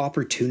huge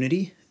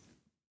opportunity,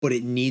 but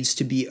it needs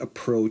to be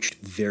approached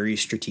very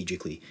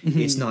strategically.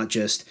 Mm-hmm. It's not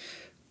just,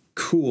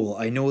 cool,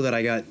 I know that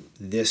I got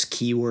this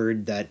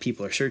keyword that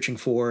people are searching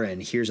for,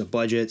 and here's a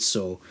budget,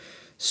 so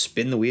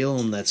spin the wheel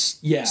and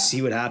let's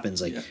see what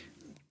happens. Like,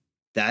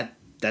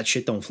 that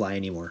shit don't fly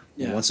anymore.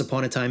 Yeah. Once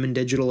upon a time in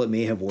digital, it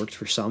may have worked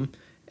for some,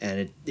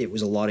 and it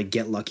was a lot of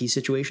get lucky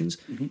situations.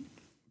 Mm-hmm.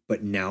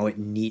 But now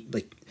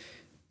like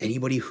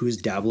anybody who's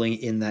dabbling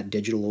in that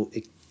digital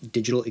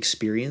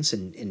experience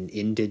and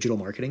in digital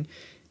marketing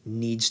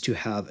needs to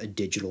have a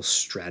digital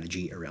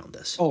strategy around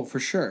this. Oh, for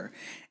sure.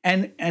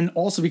 And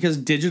also because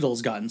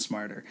digital's gotten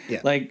smarter.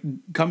 Yeah. Like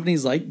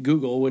companies like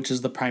Google, which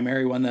is the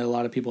primary one that a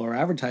lot of people are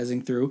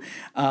advertising through,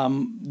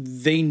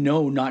 they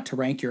know not to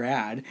rank your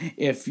ad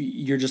if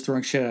you're just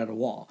throwing shit at a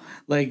wall.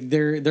 Like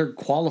they're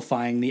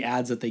qualifying the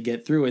ads that they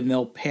get through, and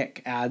they'll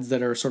pick ads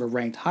that are sort of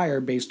ranked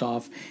higher based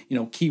off,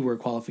 keyword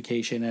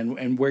qualification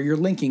and where you're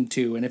linking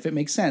to and if it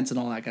makes sense and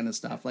all that kind of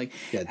stuff. Like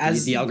the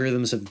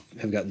algorithms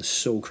have gotten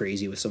so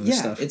crazy with some of this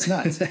stuff. It's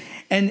nuts.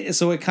 And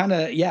so it kind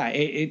of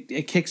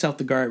it kicks out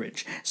the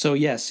garbage. So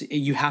yes,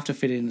 you have to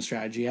fit it in the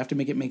strategy. You have to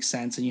make it make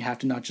sense, and you have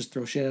to not just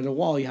throw shit at a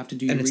wall. You have to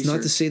do your research. And it's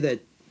not to say that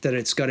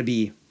it's got to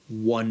be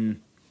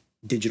one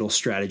digital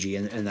strategy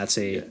and that's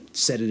a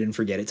set it and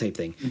forget it type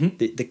thing.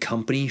 Mm-hmm. The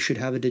company should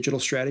have a digital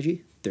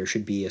strategy. There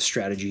should be a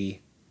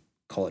strategy,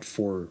 call it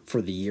for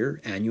the year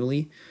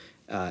annually.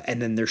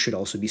 And then there should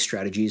also be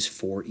strategies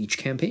for each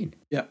campaign.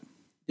 Yeah.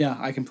 Yeah,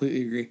 I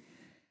completely agree.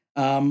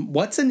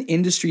 What's an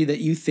industry that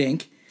you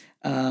think,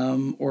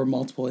 or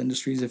multiple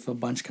industries, if a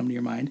bunch come to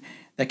your mind,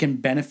 that can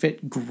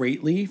benefit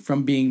greatly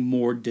from being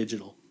more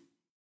digital?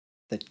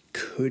 That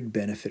could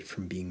benefit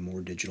from being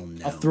more digital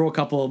now. I'll throw a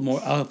couple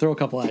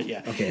at you.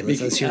 Okay,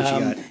 let's hear what you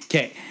got.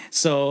 Okay,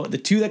 so the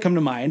two that come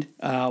to mind,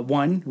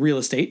 one, real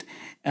estate.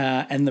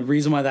 And the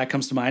reason why that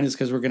comes to mind is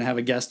because we're going to have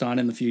a guest on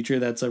in the future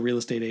that's a real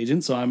estate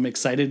agent. So I'm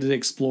excited to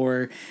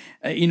explore,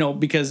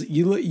 because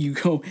you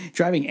go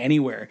driving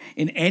anywhere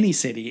in any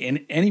city,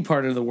 in any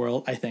part of the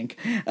world, I think,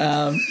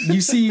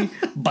 you see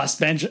bus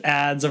bench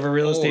ads of a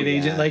real estate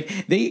agent.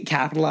 Like they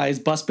capitalize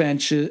bus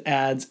bench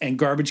ads and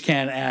garbage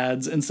can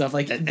ads and stuff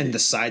like that. And the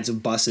sides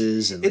of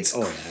buses. And it's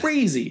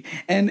crazy.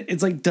 And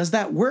it's like, does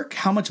that work?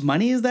 How much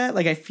money is that?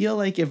 Like, I feel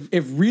like if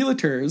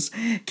realtors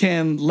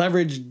can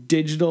leverage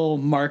digital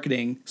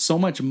marketing so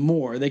much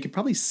more, they could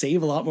probably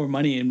save a lot more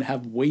money and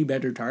have way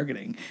better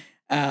targeting.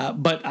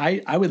 But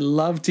I would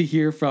love to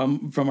hear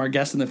from our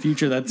guest in the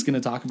future that's going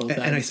to talk about that.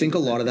 And I think a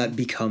lot of that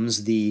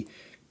becomes the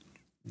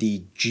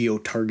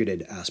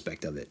geo-targeted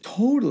aspect of it.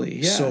 Totally,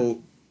 yeah.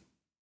 So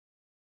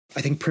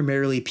I think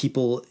primarily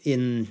people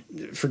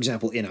for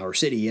example, in our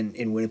city,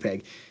 in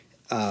Winnipeg,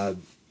 a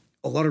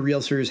lot of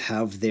realtors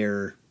have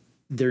their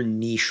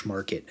niche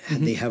market.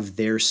 Mm-hmm. They have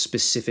their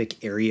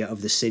specific area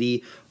of the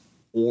city,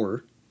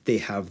 or they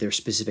have their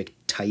specific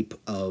type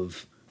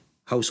of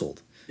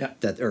household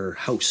or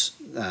house,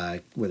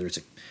 whether it's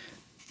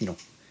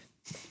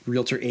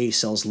realtor A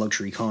sells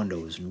luxury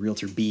condos and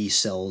realtor B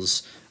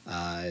sells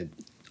a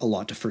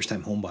lot to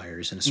first-time home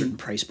buyers in a certain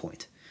price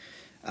point.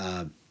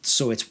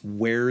 So it's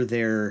where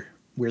they're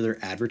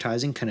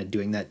advertising, kind of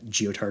doing that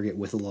geo-target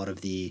with a lot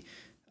of the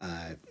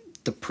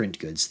print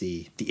goods,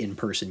 the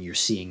in-person you're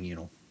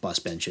seeing, bus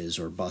benches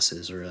or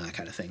buses or that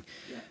kind of thing.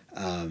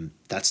 Yeah.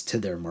 That's to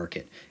their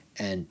market.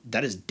 And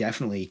that is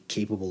definitely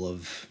capable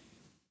of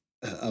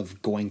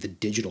going the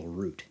digital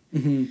route.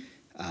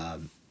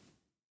 Mm-hmm.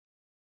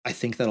 I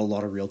think that a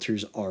lot of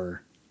realtors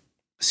are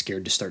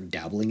scared to start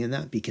dabbling in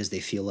that because they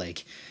feel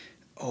like,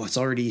 it's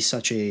already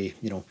such a,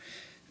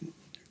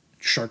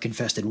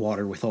 shark-infested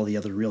water with all the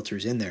other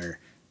realtors in there.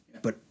 Yeah.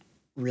 But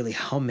really,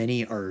 how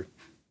many are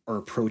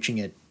approaching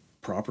it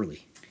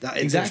properly?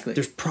 Exactly.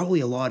 There's probably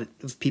a lot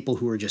of people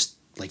who are just,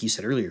 like you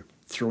said earlier,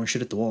 throwing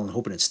shit at the wall and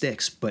hoping it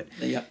sticks. But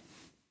yeah.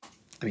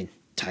 I mean,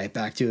 tie it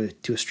back to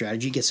a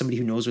strategy. Get somebody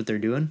who knows what they're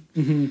doing.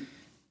 Mm-hmm.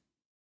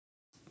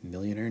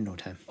 Millionaire in no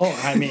time. Oh,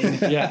 I mean,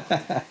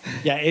 yeah.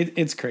 Yeah,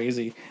 it's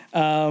crazy.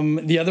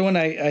 The other one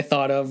I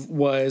thought of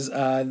was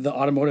the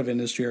automotive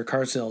industry or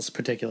car sales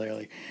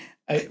particularly.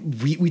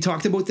 We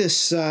talked about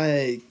this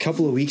a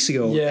couple of weeks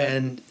ago. Yeah.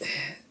 And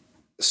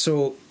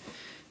so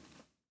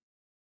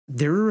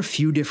there are a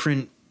few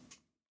different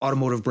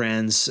automotive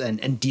brands and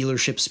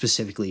dealerships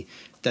specifically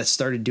that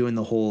started doing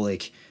the whole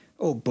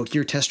book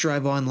your test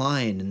drive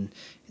online. And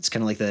it's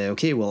kind of like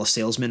a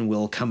salesman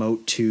will come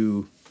out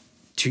to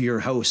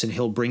your house and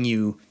he'll bring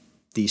you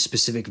the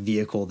specific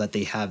vehicle that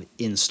they have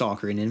in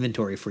stock or in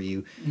inventory for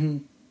you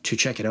to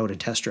check it out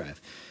and test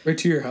drive. Right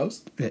to your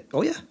house?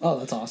 Oh, yeah. Oh,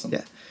 that's awesome.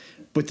 Yeah.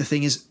 But the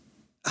thing is,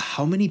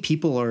 how many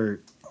people are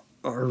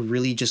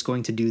really just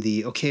going to do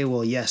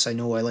yes, I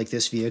know I like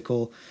this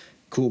vehicle.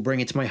 Cool, bring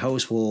it to my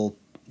house. We'll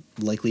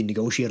likely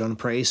negotiate on a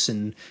price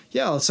and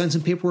I'll sign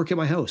some paperwork at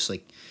my house.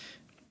 Like,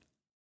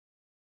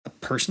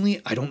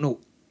 personally, I don't know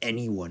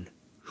anyone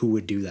who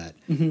would do that.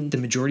 Mm-hmm. The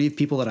majority of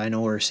people that I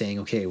know are saying,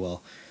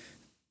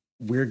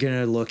 we're going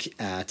to look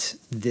at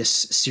this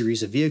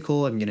series of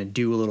vehicle. I'm going to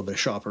do a little bit of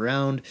shop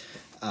around.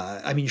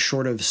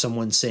 Short of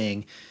someone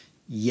saying,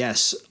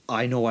 yes,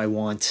 I know I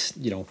want,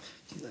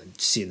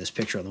 seeing this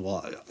picture on the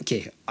wall.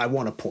 Okay, I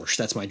want a Porsche.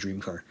 That's my dream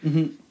car.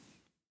 Mm-hmm.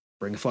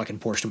 Bring a fucking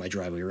Porsche to my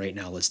driveway right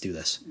now. Let's do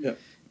this. Yep.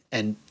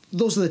 And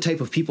those are the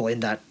type of people in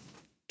that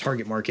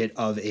target market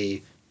of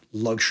a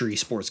luxury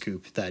sports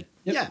coupe that,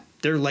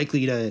 they're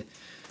likely to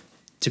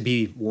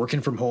be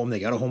working from home. They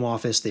got a home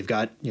office. They've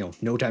got,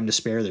 no time to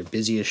spare. They're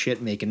busy as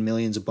shit making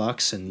millions of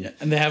bucks. And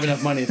they have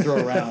enough money to throw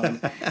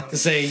around to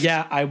say,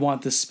 I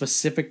want this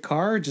specific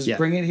car. Just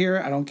bring it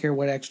here. I don't care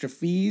what extra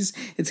fees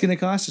it's going to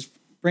cost. Just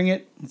bring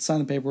it, sign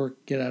the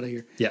paperwork, get out of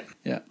here. Yeah.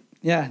 Yeah.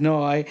 Yeah,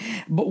 no,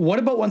 but what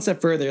about one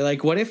step further?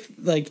 Like, what if,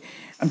 like,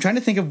 I'm trying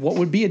to think of what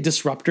would be a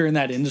disruptor in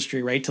that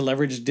industry, right? To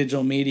leverage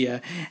digital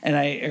media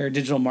or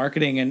digital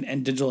marketing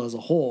and digital as a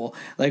whole.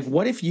 Like,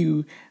 what if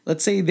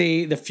let's say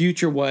the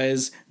future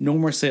was no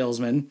more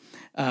salesmen.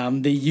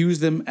 They use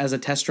them as a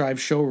test drive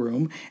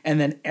showroom, and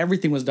then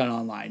everything was done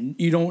online.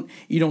 You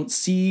don't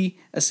see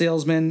a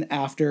salesman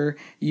after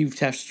you've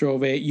test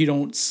drove it. You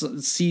don't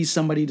see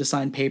somebody to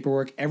sign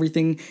paperwork.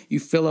 Everything, you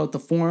fill out the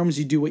forms,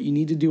 you do what you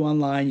need to do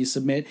online. You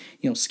submit,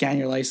 scan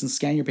your license,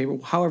 scan your paper,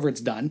 however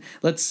it's done.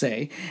 Let's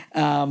say,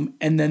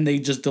 and then they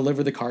just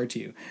deliver the car to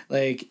you.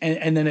 Like,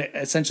 and then it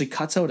essentially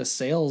cuts out a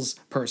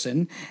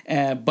salesperson,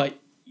 but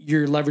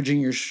you're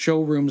leveraging your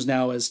showrooms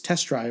now as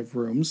test drive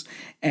rooms,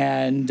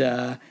 and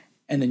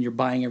then you're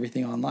buying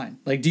everything online.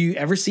 Like, do you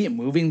ever see it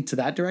moving to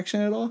that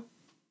direction at all?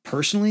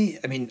 Personally,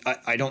 I mean,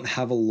 I don't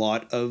have a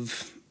lot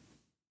of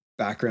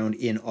background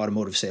in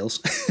automotive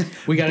sales.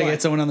 We got to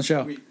get someone on the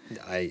show.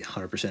 I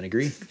 100%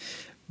 agree.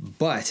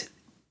 But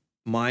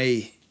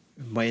my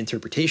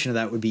interpretation of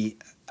that would be,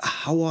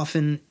 how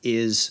often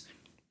is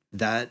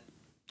that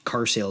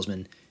car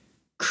salesman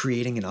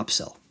creating an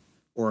upsell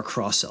or a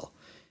cross sell?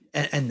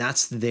 And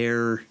that's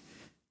their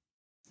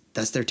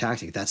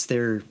tactic. That's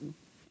their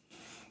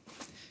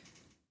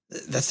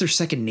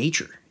second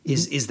nature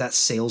is that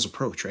sales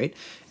approach, right?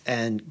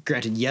 And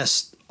granted,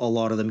 yes, a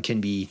lot of them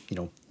can be,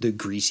 the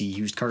greasy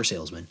used car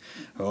salesman.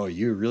 Oh,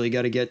 you really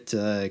got to get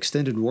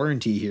extended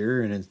warranty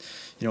here, and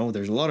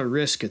there's a lot of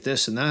risk at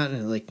this and that,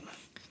 and like,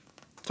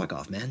 fuck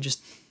off, man.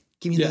 Just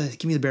give me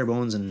the bare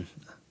bones, and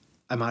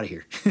I'm out of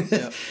here.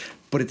 Yeah.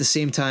 But at the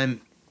same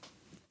time,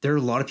 there are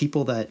a lot of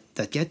people that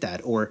get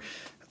that, or,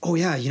 oh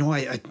yeah,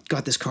 I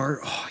got this car.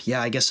 Oh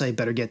yeah, I guess I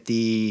better get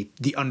the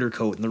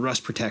undercoat and the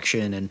rust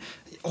protection, and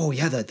oh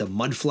yeah, the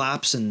mud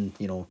flaps, and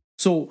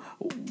So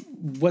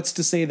what's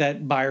to say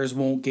that buyers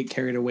won't get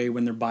carried away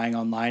when they're buying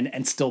online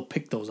and still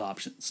pick those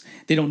options?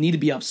 They don't need to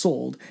be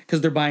upsold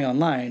because they're buying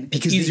online.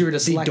 Because it's easier to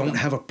select. They don't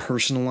have a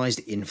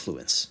personalized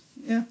influence.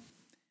 Yeah,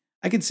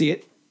 I could see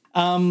it.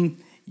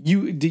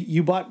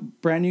 You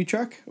bought brand new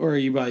truck, or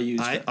you bought a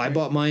used? I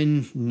bought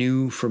mine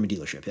new from a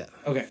dealership. Yeah.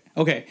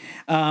 Okay.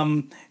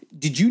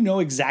 Did you know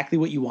exactly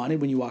what you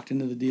wanted when you walked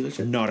into the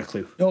dealership? Not a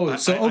clue. Oh,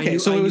 so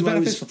it was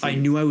beneficial. I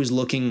knew I was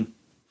looking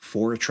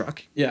for a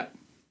truck. Yeah.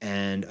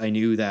 And I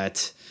knew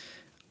that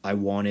I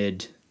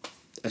wanted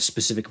a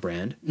specific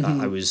brand.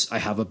 Mm-hmm. I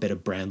have a bit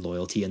of brand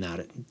loyalty in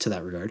to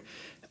that regard.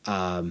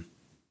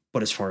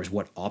 But as far as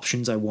what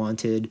options I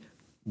wanted,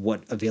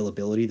 what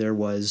availability there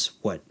was,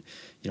 what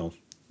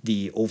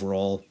the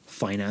overall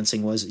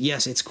financing was.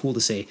 Yes, it's cool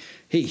to say,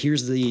 hey,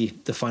 here's the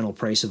final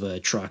price of a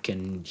truck,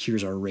 and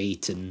here's our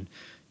rate, and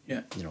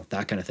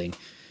that kind of thing.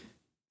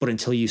 But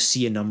until you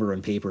see a number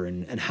on paper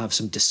and have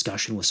some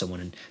discussion with someone,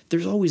 and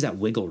there's always that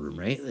wiggle room,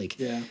 right? Like,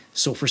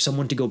 so for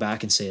someone to go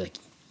back and say, like,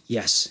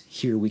 yes,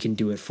 here we can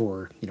do it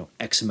for,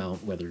 X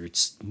amount, whether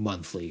it's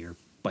monthly or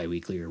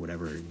biweekly or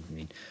whatever. I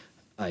mean,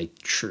 I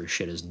sure as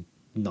shit is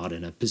not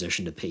in a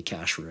position to pay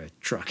cash for a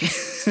truck.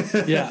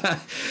 Yeah.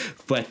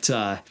 But,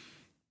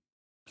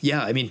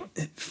 yeah, I mean,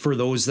 for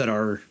those that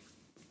are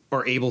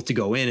able to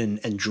go in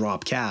and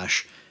drop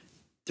cash,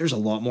 there's a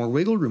lot more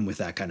wiggle room with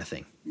that kind of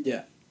thing.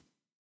 Yeah.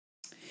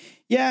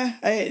 Yeah,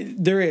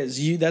 there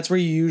is. That's where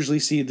you usually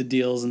see the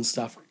deals and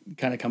stuff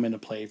kind of come into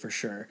play for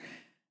sure.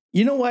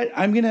 You know what?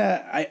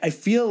 I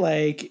feel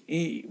like,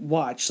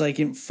 watch, like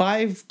in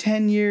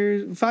 10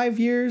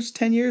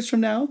 years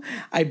from now,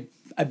 I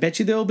bet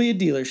you there will be a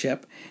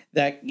dealership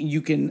that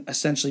you can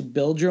essentially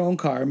build your own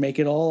car, make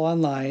it all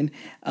online,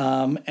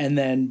 and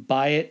then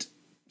buy it,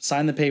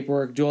 sign the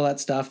paperwork, do all that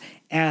stuff,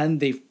 and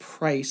they've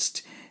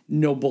priced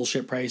no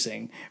bullshit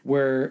pricing,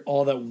 where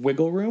all that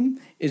wiggle room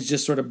is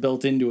just sort of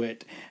built into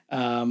it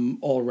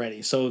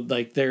already. So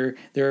like they're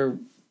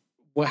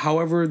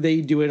however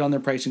they do it on their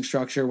pricing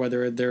structure,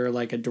 whether they're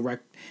like a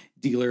direct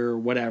dealer or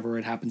whatever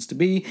it happens to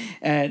be,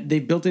 and they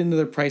built it into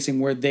their pricing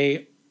where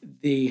they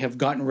have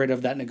gotten rid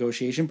of that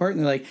negotiation part, and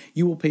they're like,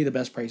 you will pay the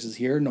best prices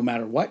here no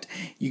matter what.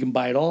 You can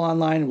buy it all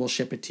online and we'll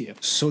ship it to you.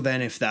 So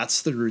then if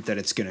that's the route that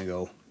it's going to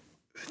go,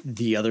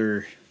 the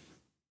other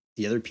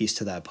piece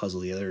to that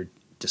puzzle, the other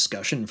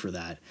discussion for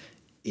that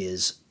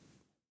is,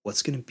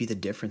 what's going to be the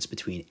difference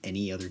between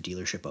any other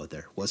dealership out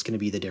there? What's going to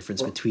be the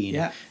difference between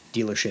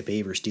dealership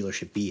A versus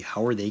dealership B?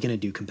 How are they going to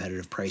do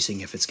competitive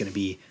pricing if it's going to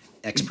be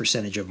X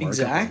percentage of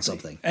markup on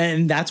something?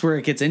 And that's where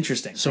it gets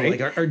interesting. So right?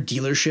 like, are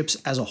dealerships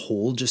as a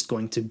whole just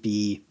going to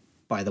be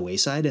by the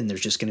wayside, and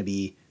there's just going to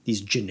be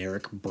these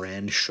generic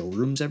brand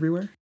showrooms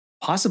everywhere?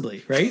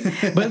 Possibly, right?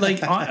 But like,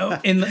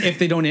 if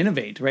they don't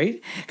innovate,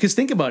 right? Because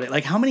think about it,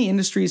 like how many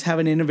industries have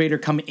an innovator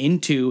come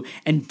into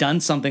and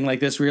done something like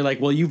this where you're like,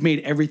 well, you've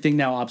made everything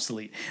now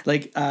obsolete.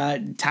 Like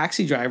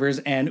taxi drivers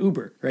and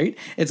Uber, right?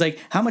 It's like,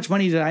 how much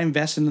money did I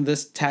invest into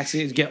this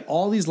taxi to get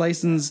all these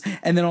licenses,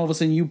 and then all of a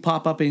sudden you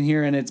pop up in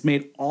here and it's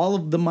made all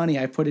of the money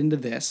I put into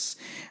this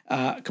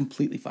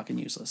completely fucking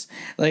useless.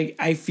 Like,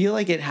 I feel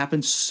like it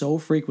happens so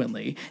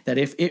frequently that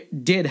if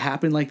it did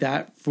happen like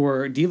that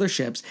for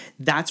dealerships,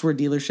 that's where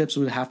dealerships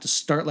would have to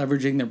start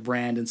leveraging their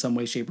brand in some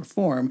way, shape, or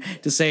form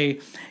to say,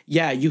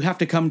 yeah, you have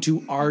to come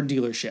to our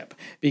dealership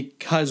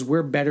because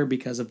we're better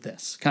because of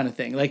this kind of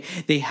thing. Like,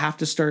 they have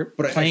to start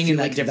playing in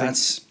that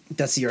different.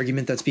 That's the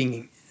argument that's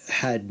being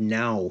had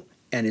now,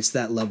 and it's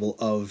that level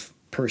of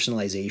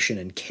personalization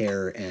and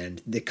care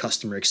and the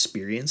customer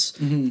experience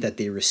that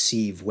they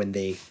receive when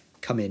they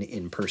come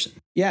in person.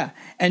 Yeah.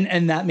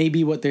 And that may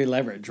be what they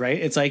leverage, right?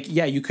 It's like,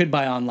 yeah, you could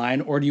buy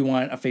online, or do you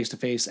want a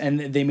face-to-face? And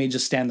they may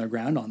just stand their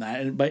ground on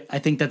that. But I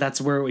think that that's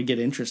where it would get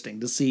interesting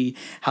to see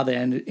how the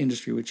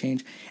industry would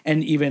change.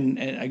 And even,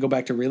 I go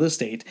back to real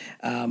estate,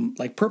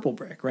 like Purple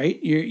Brick,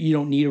 right? You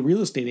don't need a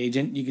real estate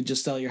agent. You could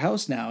just sell your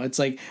house now. It's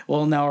like,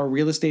 well, now are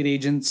real estate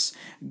agents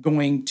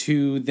going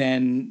to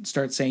then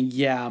start saying,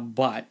 yeah,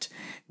 but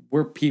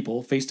we're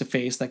people face to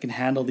face that can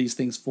handle these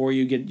things for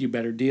you, get you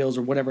better deals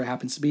or whatever it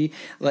happens to be.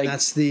 Like,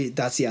 that's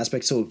the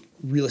aspect. So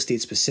real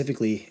estate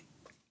specifically,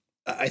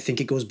 I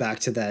think it goes back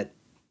to that,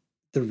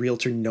 the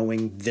realtor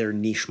knowing their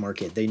niche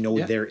market, they know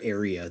their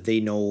area, they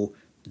know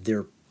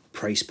their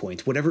price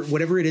points,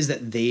 whatever it is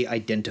that they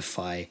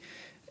identify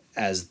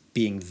as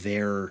being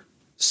their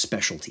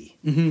specialty,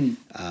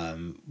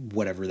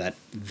 whatever that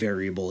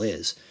variable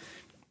is.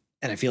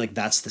 And I feel like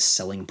that's the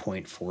selling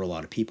point for a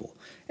lot of people.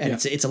 And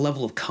it's a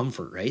level of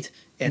comfort, right?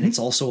 And it's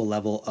also a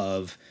level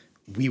of,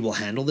 we will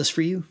handle this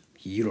for you.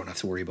 You don't have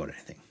to worry about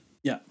anything.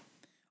 Yeah.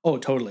 Oh,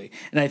 totally.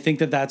 And I think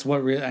that that's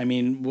what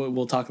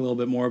we'll talk a little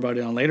bit more about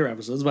it on later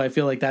episodes, but I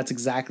feel like that's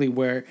exactly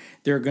where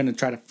they're going to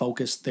try to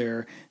focus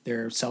their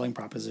selling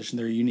proposition,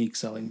 their unique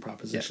selling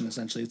proposition.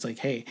 Essentially, it's like,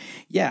 hey,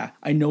 yeah,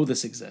 I know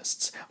this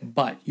exists,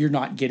 but you're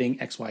not getting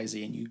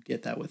XYZ, and you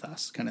get that with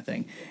us, kind of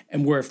thing.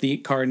 And where if the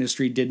car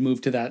industry did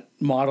move to that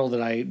model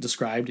that I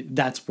described,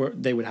 that's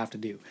what they would have to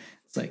do.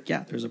 It's like,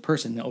 yeah, there's a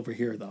person over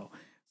here though.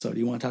 So do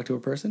you want to talk to a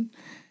person?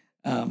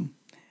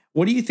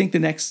 What do you think the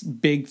next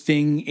big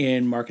thing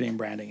in marketing and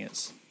branding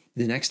is?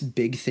 The next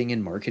big thing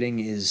in marketing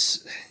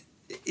is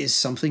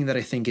something that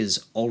I think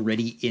is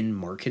already in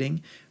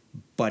marketing,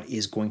 but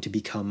is going to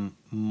become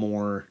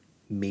more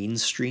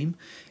mainstream,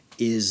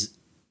 is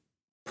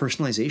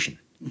personalization.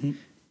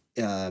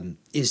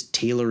 Is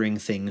tailoring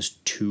things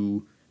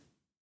to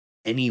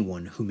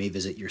anyone who may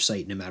visit your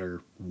site, no matter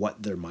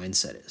what their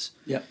mindset is.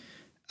 Yeah.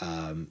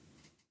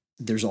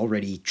 There's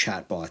already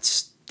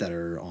chatbots that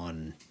are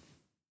on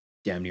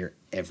damn near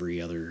every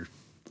other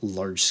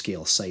large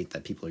scale site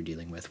that people are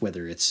dealing with,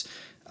 whether it's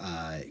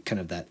kind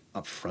of that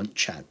upfront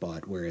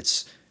chatbot where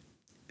it's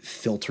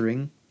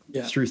filtering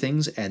through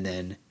things, and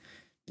then,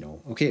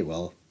 okay,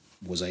 well,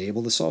 was I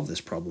able to solve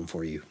this problem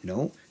for you?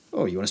 No?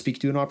 Oh, you want to speak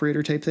to an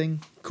operator type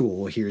thing?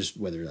 Cool. Well, here's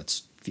whether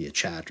that's via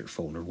chat or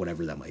phone or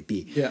whatever that might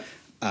be. Yeah.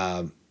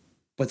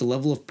 But the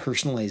level of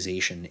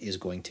personalization is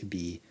going to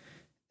be,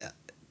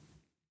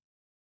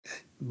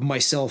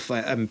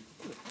 I'm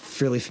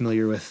fairly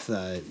familiar with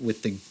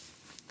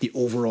the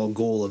overall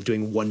goal of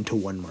doing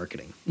one-to-one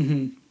marketing.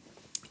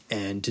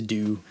 And to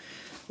do,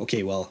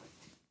 okay, well,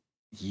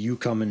 you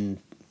come and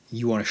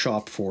you want to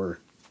shop for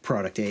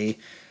product A,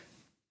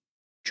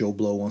 Joe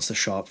Blow wants to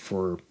shop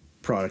for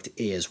product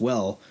A as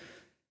well,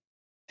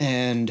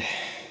 and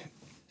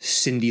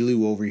Cindy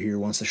Lou over here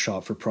wants to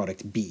shop for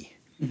product B.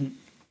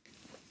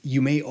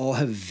 You may all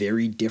have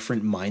very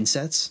different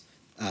mindsets.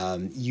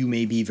 You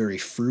may be very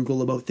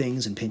frugal about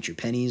things and pinch your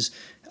pennies.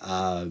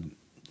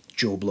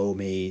 Joe Blow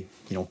may,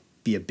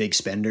 be a big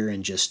spender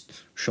and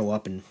just show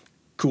up and,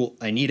 cool,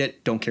 I need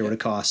it. Don't care what it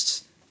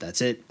costs. That's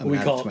it. We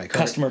call it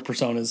customer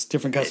personas,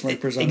 different customer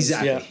personas.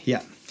 Exactly.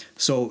 Yeah.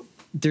 So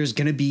there's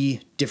going to be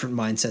different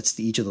mindsets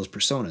to each of those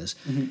personas.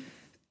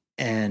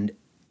 And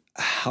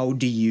how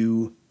do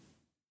you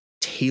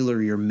tailor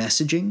your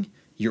messaging,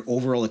 your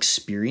overall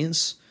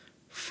experience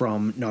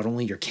from not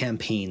only your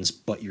campaigns,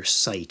 but your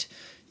site,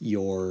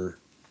 your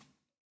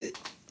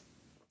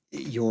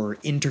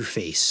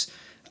interface,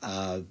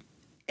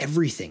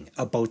 everything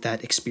about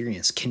that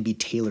experience can be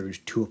tailored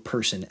to a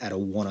person at a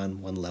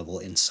one-on-one level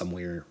in some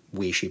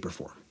way, shape, or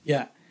form.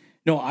 Yeah.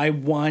 No, I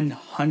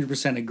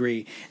 100% agree.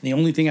 And the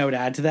only thing I would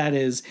add to that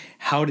is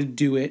how to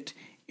do it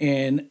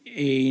in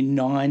a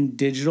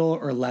non-digital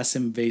or less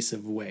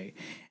invasive way.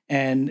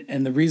 And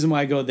the reason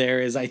why I go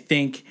there is I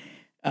think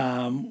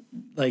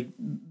like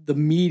the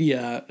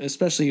media,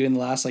 especially in the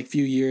last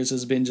few years,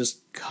 has been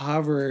just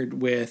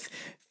covered with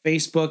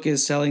Facebook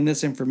is selling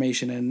this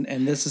information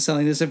and this is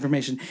selling this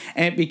information.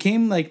 And it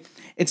became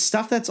it's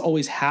stuff that's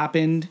always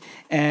happened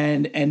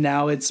and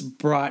now it's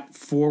brought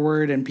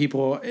forward and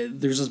people,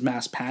 there's this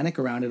mass panic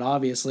around it,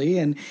 obviously.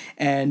 And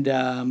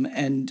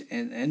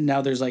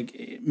now there's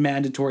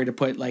mandatory to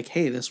put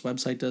hey, this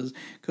website does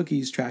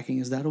cookies tracking.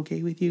 Is that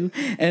okay with you?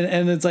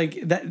 And it's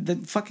that the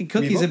fucking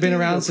cookies have been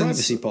around since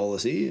privacy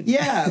policy.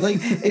 Yeah.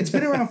 It's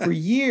been around for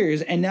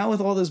years. And now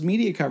with all this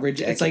media coverage,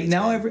 decades, it's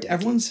now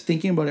everyone's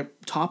thinking about it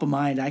top of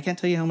mind I can't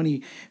tell you how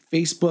many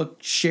Facebook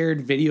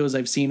shared videos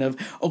I've seen of,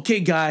 okay,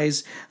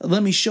 guys,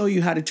 let me show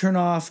you how to turn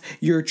off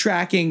your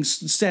tracking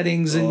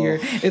settings and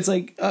it's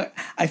like,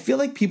 I feel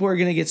like people are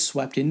going to get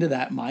swept into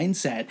that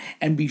mindset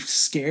and be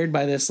scared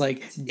by this,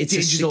 like, It's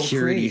digital a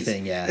security craze.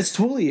 thing, yeah. It's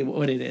totally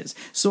what it is.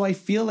 So I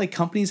feel like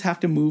companies have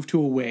to move to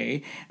a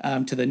way,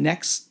 to the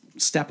next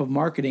step of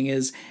marketing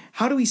is,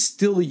 how do we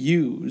still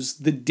use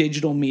the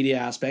digital media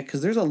aspect?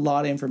 Because there's a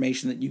lot of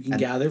information that you can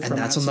gather from,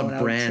 and that's on someone the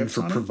out brand trips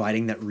for on it.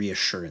 providing that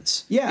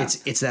reassurance. Yeah.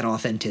 It's that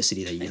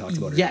authenticity that you talked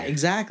about Yeah, earlier.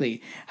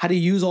 exactly. How to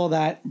use all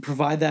that,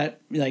 provide that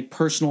like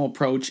personal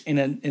approach in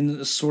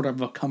a sort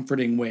of a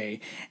comforting way,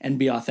 and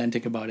be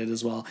authentic about it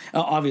as well.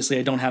 Obviously,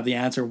 I don't have the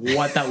answer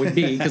what that would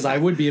be, because I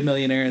would be a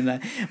millionaire in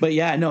that. But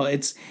yeah, no,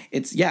 it's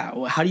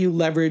yeah. How do you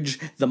leverage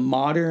the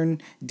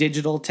modern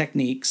digital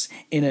techniques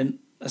in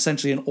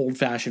essentially an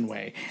old-fashioned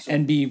way,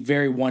 and be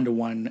very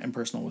one-to-one and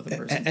personal with a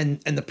person?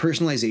 And the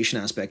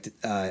personalization aspect,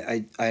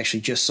 I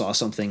actually just saw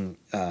something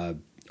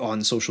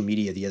on social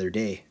media the other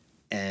day,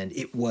 and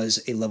it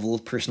was a level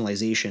of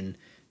personalization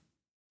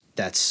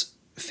that's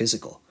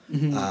physical.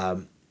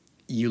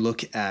 You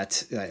look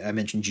at, I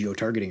mentioned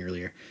geo-targeting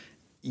earlier,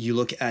 you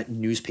look at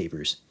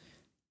newspapers,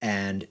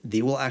 and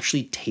they will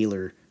actually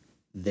tailor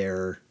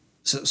their,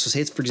 so say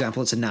it's, for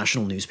example, it's a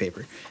national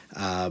newspaper.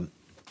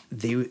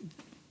 They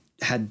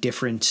had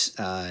different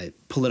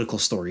political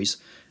stories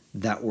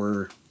that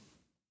were,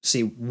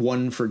 say,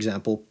 one, for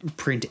example,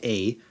 print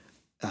A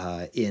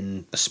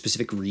in a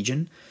specific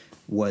region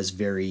was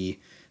very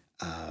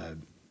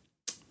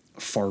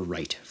far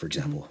right, for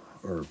example,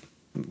 or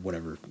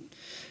whatever.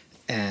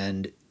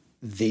 And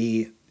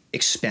they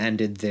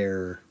expanded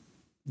their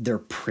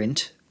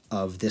print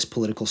of this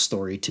political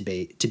story to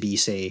be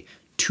say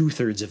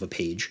 2/3 of a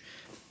page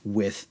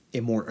with a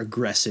more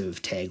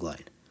aggressive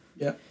tagline.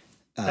 Yeah.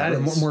 Or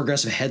more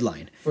aggressive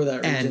headline for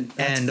that region.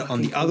 And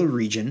on the other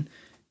region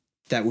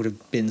that would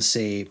have been,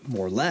 say,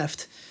 more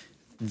left,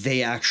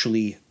 they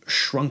actually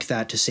shrunk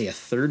that to, say,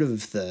 1/3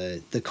 of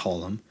the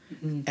column,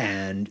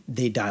 and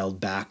they dialed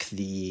back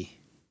the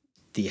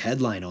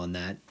headline on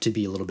that to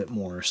be a little bit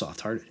more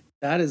soft-hearted.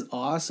 That is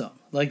awesome.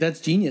 Like, that's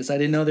genius. I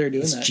didn't know they were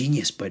doing that. It's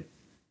genius, but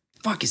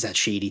fuck, is that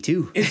shady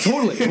too? It's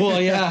totally.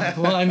 Well, yeah.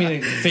 Well, I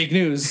mean, fake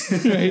news,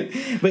 right?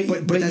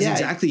 But that's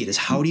exactly it. Is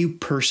how do you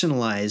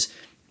personalize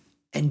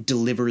and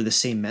deliver the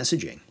same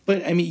messaging?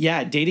 But I mean,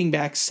 yeah, dating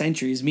back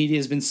centuries, media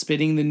has been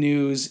spinning the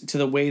news to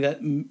the way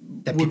that would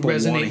people wanna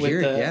resonate with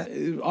hear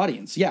the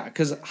audience. Yeah,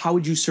 because how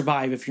would you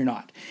survive if you're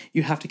not?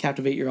 You have to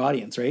captivate your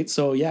audience, right?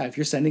 So yeah, if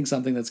you're sending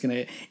something that's going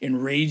to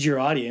enrage your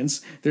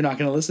audience, they're not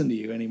going to listen to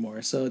you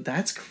anymore. So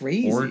that's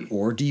crazy.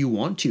 Or do you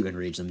want to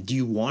enrage them? Do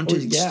you want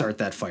to start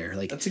that fire?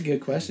 Like, that's a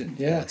good question.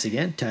 Yeah. Once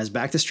again, ties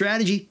back to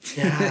strategy.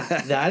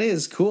 Yeah, that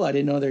is cool. I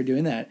didn't know they're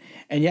doing that.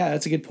 And yeah,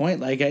 that's a good point.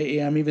 Like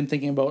I'm even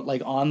thinking about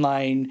like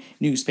online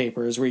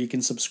newspapers where you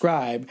can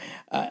subscribe,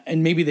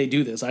 and maybe they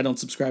do this. I don't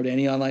subscribe to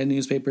any online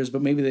newspapers,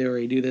 but maybe they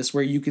already do this,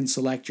 where you can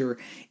select your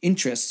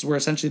interests, where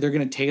essentially they're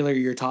going to tailor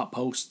your top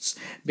posts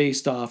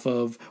based off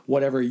of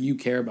whatever you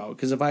care about.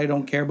 Because if I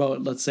don't care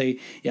about, let's say,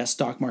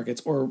 stock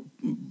markets or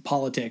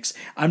politics,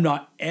 I'm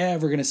not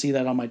ever going to see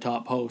that on my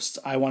top posts.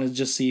 I want to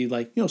just see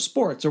like,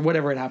 sports or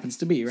whatever it happens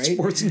to be, right?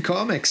 Sports and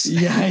comics.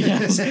 Yeah.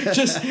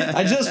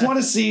 I just want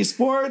to see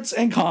sports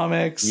and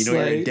comics.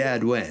 Your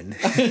dad when.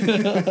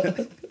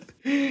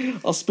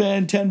 I'll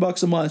spend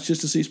 $10 a month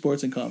just to see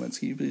sports and comics.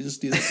 Can you please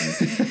just do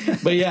that?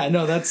 But yeah,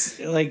 no, that's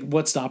like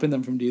what's stopping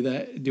them from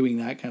doing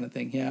that kind of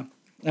thing. Yeah,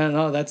 I don't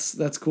know.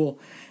 That's cool.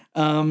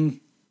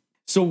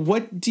 So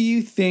what do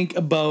you think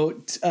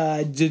about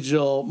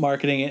digital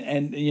marketing?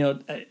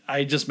 And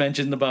I just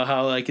mentioned about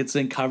how like it's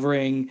in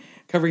covering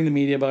the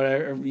media about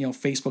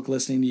Facebook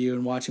listening to you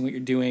and watching what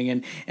you're doing,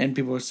 and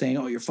people are saying,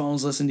 oh, your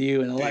phone's listening to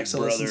you and Alexa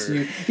listens to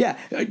you. Yeah.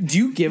 Do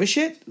you give a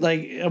shit?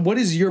 Like, what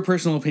is your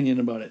personal opinion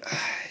about it?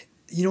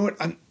 You know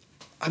what?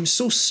 I'm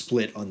so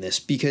split on this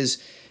because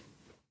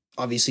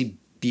obviously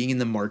being in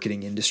the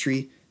marketing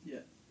industry,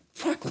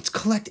 let's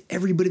collect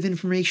every bit of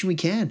information we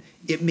can.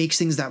 It makes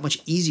things that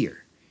much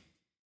easier.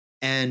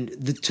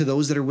 And to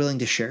those that are willing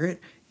to share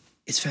it,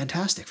 it's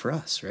fantastic for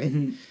us, right?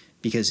 Mm-hmm.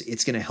 Because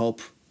it's going to help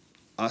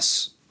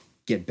us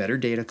get better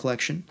data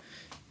collection.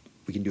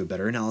 We can do a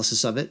better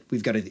analysis of it.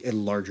 We've got a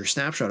larger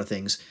snapshot of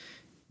things,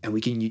 and we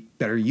can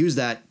better use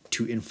that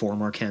to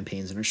inform our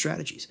campaigns and our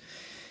strategies.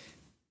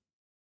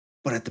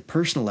 But at the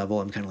personal level,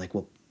 I'm kind of like,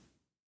 well,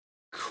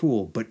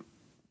 cool, but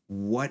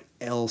what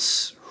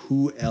else?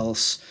 Who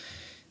else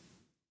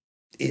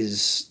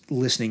is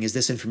listening? Is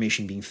this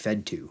information being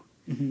fed to?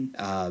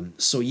 Mm-hmm.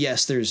 So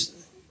yes,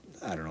 there's,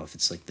 I don't know if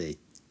it's like the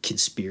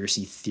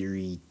conspiracy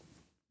theory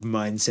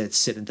mindset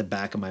sitting at the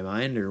back of my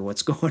mind or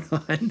what's going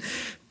on,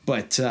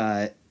 but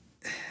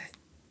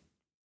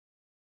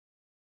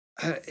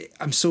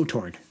I'm so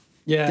torn.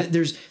 Yeah,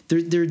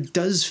 there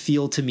does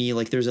feel to me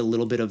like there's a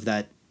little bit of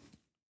that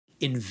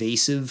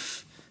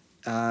invasive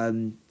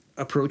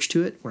approach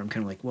to it where I'm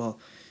kind of like, well,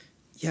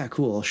 yeah,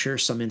 cool, I'll share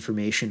some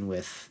information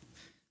with.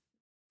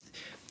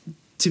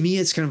 To me,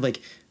 it's kind of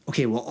like,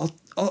 okay, well,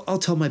 I'll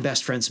tell my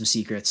best friend some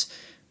secrets,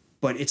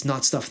 but it's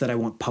not stuff that I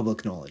want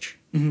public knowledge.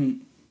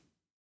 Mm-hmm.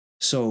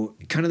 So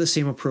kind of the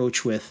same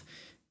approach with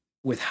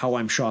how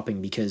I'm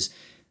shopping, because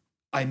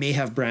I may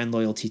have brand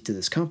loyalty to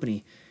this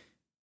company,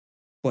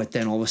 but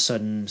then all of a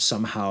sudden,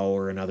 somehow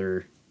or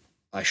another,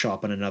 I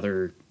shop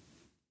on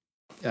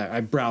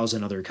I browse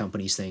another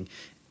company's thing,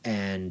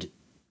 and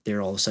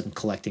they're all of a sudden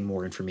collecting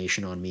more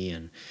information on me,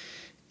 and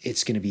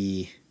it's going to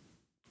be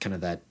kind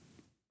of that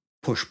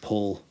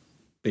push-pull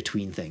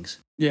between things.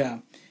 Yeah.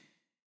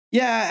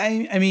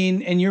 Yeah, I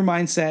mean, in your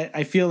mindset,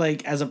 I feel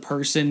like as a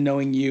person,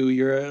 knowing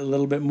you're a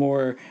little bit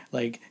more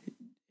like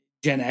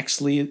Gen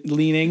X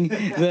leaning,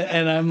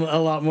 and I'm a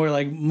lot more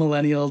like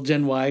millennial,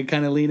 Gen Y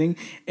kind of leaning.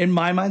 In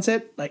my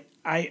mindset, like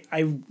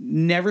I've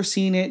never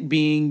seen it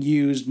being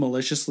used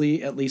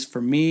maliciously, at least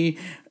for me.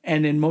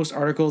 And in most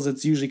articles,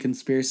 it's usually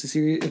conspiracy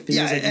theories.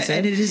 Yeah, like you said.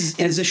 And it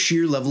is a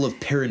sheer level of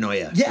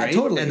paranoia. Yeah, right?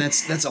 Totally. And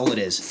that's all it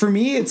is. For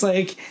me, it's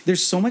like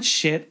there's so much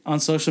shit on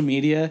social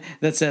media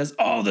that says,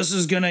 "Oh, this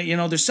is gonna,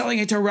 they're selling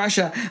it to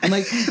Russia." I'm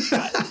like,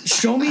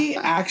 show me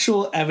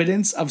actual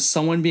evidence of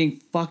someone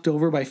being fucked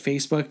over by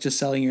Facebook just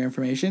selling your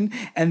information,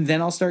 and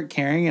then I'll start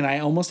caring. And I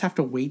almost have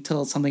to wait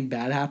till something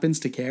bad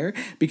happens to care,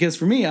 because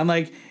for me, I'm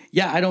like,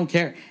 yeah, I don't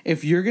care.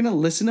 If you're going to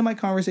listen to my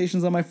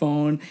conversations on my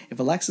phone, if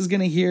Alexa's going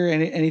to hear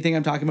anything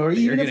I'm talking about, or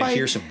you're even going to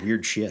hear some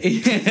weird shit.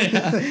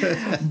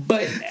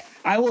 But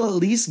I will at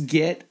least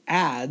get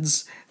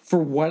ads for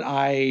what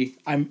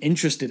I'm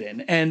interested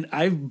in. And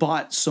I've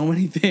bought so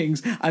many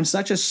things. I'm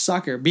such a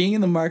sucker. Being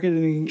in the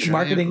marketing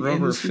rubber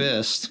industry,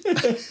 fist.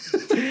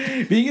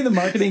 Being in the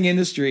marketing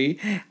industry,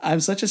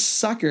 I'm such a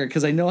sucker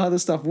because I know how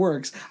this stuff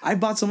works. I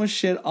bought so much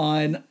shit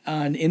on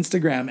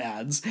Instagram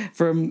ads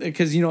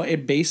because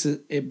it base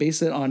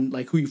it on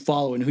like who you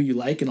follow and who you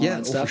like and all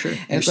that stuff. For sure.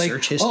 And it's like,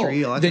 search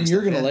history, all that then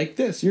you're stuff, gonna like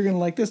this. You're gonna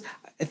like this.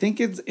 I think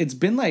it's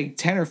been like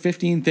 10 or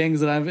 15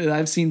 things that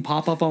I've seen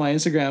pop up on my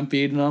Instagram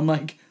feed, and I'm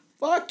like,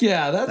 fuck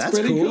yeah, that's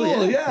pretty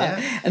cool.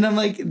 Yeah. And I'm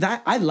like,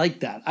 that I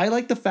like that. I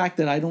like the fact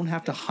that I don't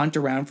have to hunt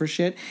around for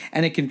shit,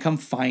 and it can come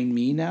find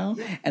me now.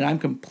 Yeah. And I'm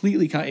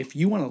completely if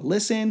you want to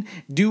listen,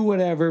 do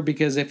whatever,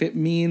 because if it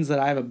means that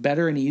I have a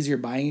better and easier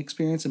buying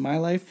experience in my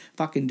life,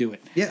 fucking do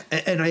it. Yeah,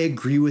 and I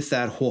agree with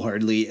that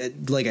wholeheartedly.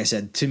 Like I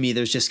said, to me,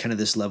 there's just kind of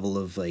this level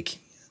of like,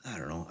 I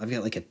don't know, I've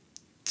got like a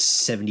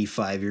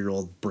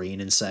 75-year-old brain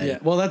inside. Yeah,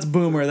 well, that's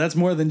boomer. That's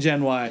more than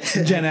Gen Y.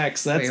 Gen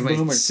X. That's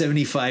boomer. My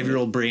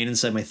 75-year-old brain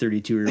inside my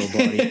 32-year-old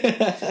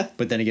body.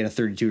 But then again, a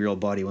 32-year-old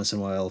body once in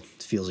a while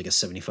feels like a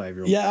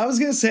 75-year-old. Yeah, I was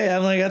gonna say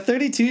I'm like a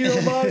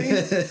 32-year-old body.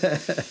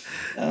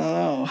 I don't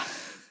know.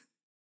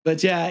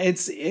 But yeah,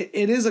 it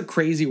is a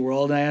crazy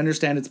world, and I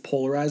understand it's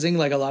polarizing.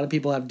 Like, a lot of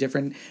people have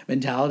different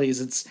mentalities.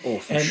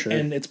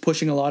 And it's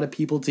pushing a lot of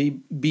people to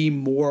be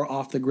more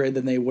off the grid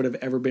than they would have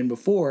ever been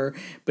before.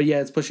 But yeah,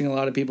 it's pushing a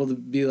lot of people to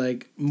be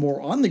like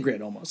more on the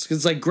grid almost. Because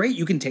it's like, great,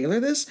 you can tailor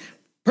this,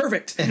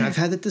 perfect. And I've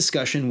had that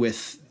discussion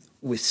with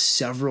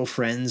several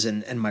friends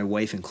and my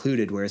wife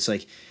included, where it's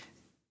like,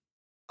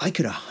 I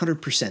could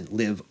 100%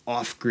 live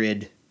off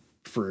grid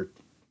for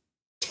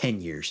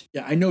 10 years.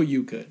 Yeah, I know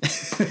you could.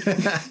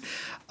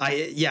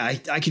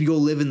 I could go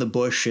live in the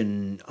bush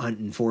and hunt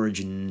and forage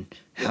and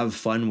have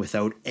fun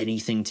without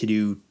anything to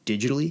do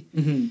digitally.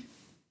 Mm-hmm.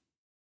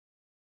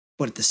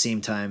 But at the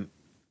same time,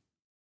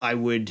 I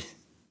would,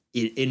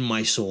 in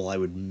my soul, I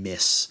would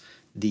miss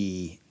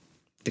the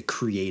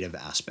creative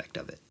aspect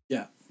of it.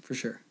 Yeah, for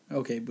sure.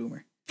 Okay,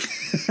 boomer.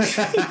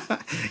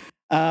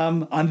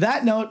 On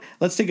that note,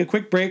 let's take a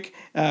quick break,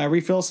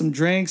 refill some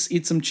drinks,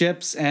 eat some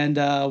chips, and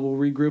we'll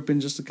regroup in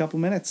just a couple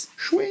minutes.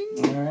 Swing.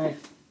 All right.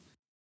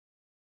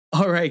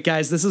 All right,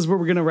 guys, this is where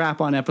we're going to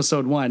wrap on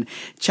episode 1.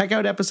 Check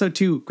out episode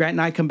 2. Grant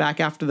and I come back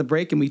after the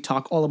break, and we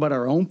talk all about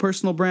our own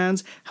personal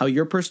brands, how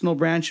your personal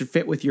brand should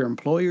fit with your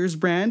employer's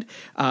brand.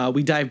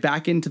 We dive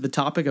back into the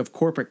topic of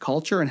corporate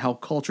culture and how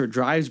culture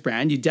drives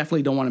brand. You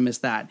definitely don't want to miss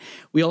that.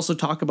 We also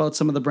talk about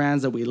some of the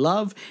brands that we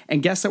love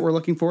and guests that we're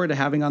looking forward to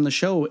having on the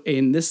show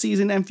in this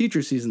season and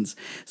future seasons.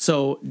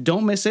 So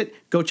don't miss it.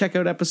 Go check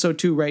out episode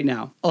 2 right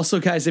now.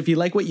 Also, guys, if you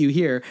like what you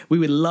hear, we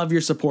would love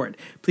your support.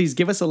 Please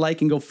give us a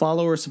like and go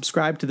follow or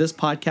subscribe to this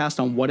podcast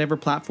on whatever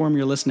platform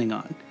you're listening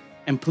on.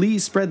 And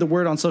please spread the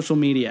word on social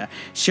media.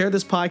 Share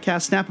this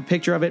podcast, snap a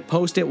picture of it,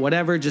 post it,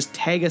 whatever. Just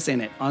tag us in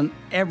it on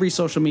every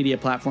social media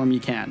platform you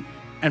can.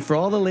 And for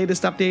all the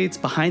latest updates,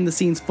 behind the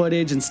scenes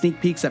footage, and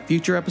sneak peeks at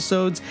future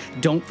episodes,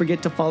 don't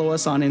forget to follow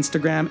us on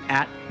Instagram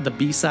at the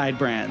B-Side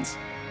Brands.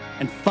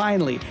 And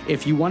finally,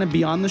 if you want to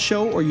be on the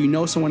show or you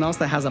know someone else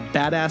that has a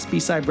badass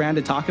B-Side brand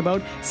to talk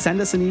about,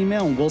 send us an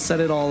email and we'll set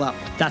it all up.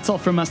 That's all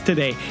from us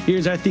today.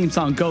 Here's our theme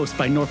song, Ghost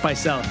by North by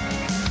South.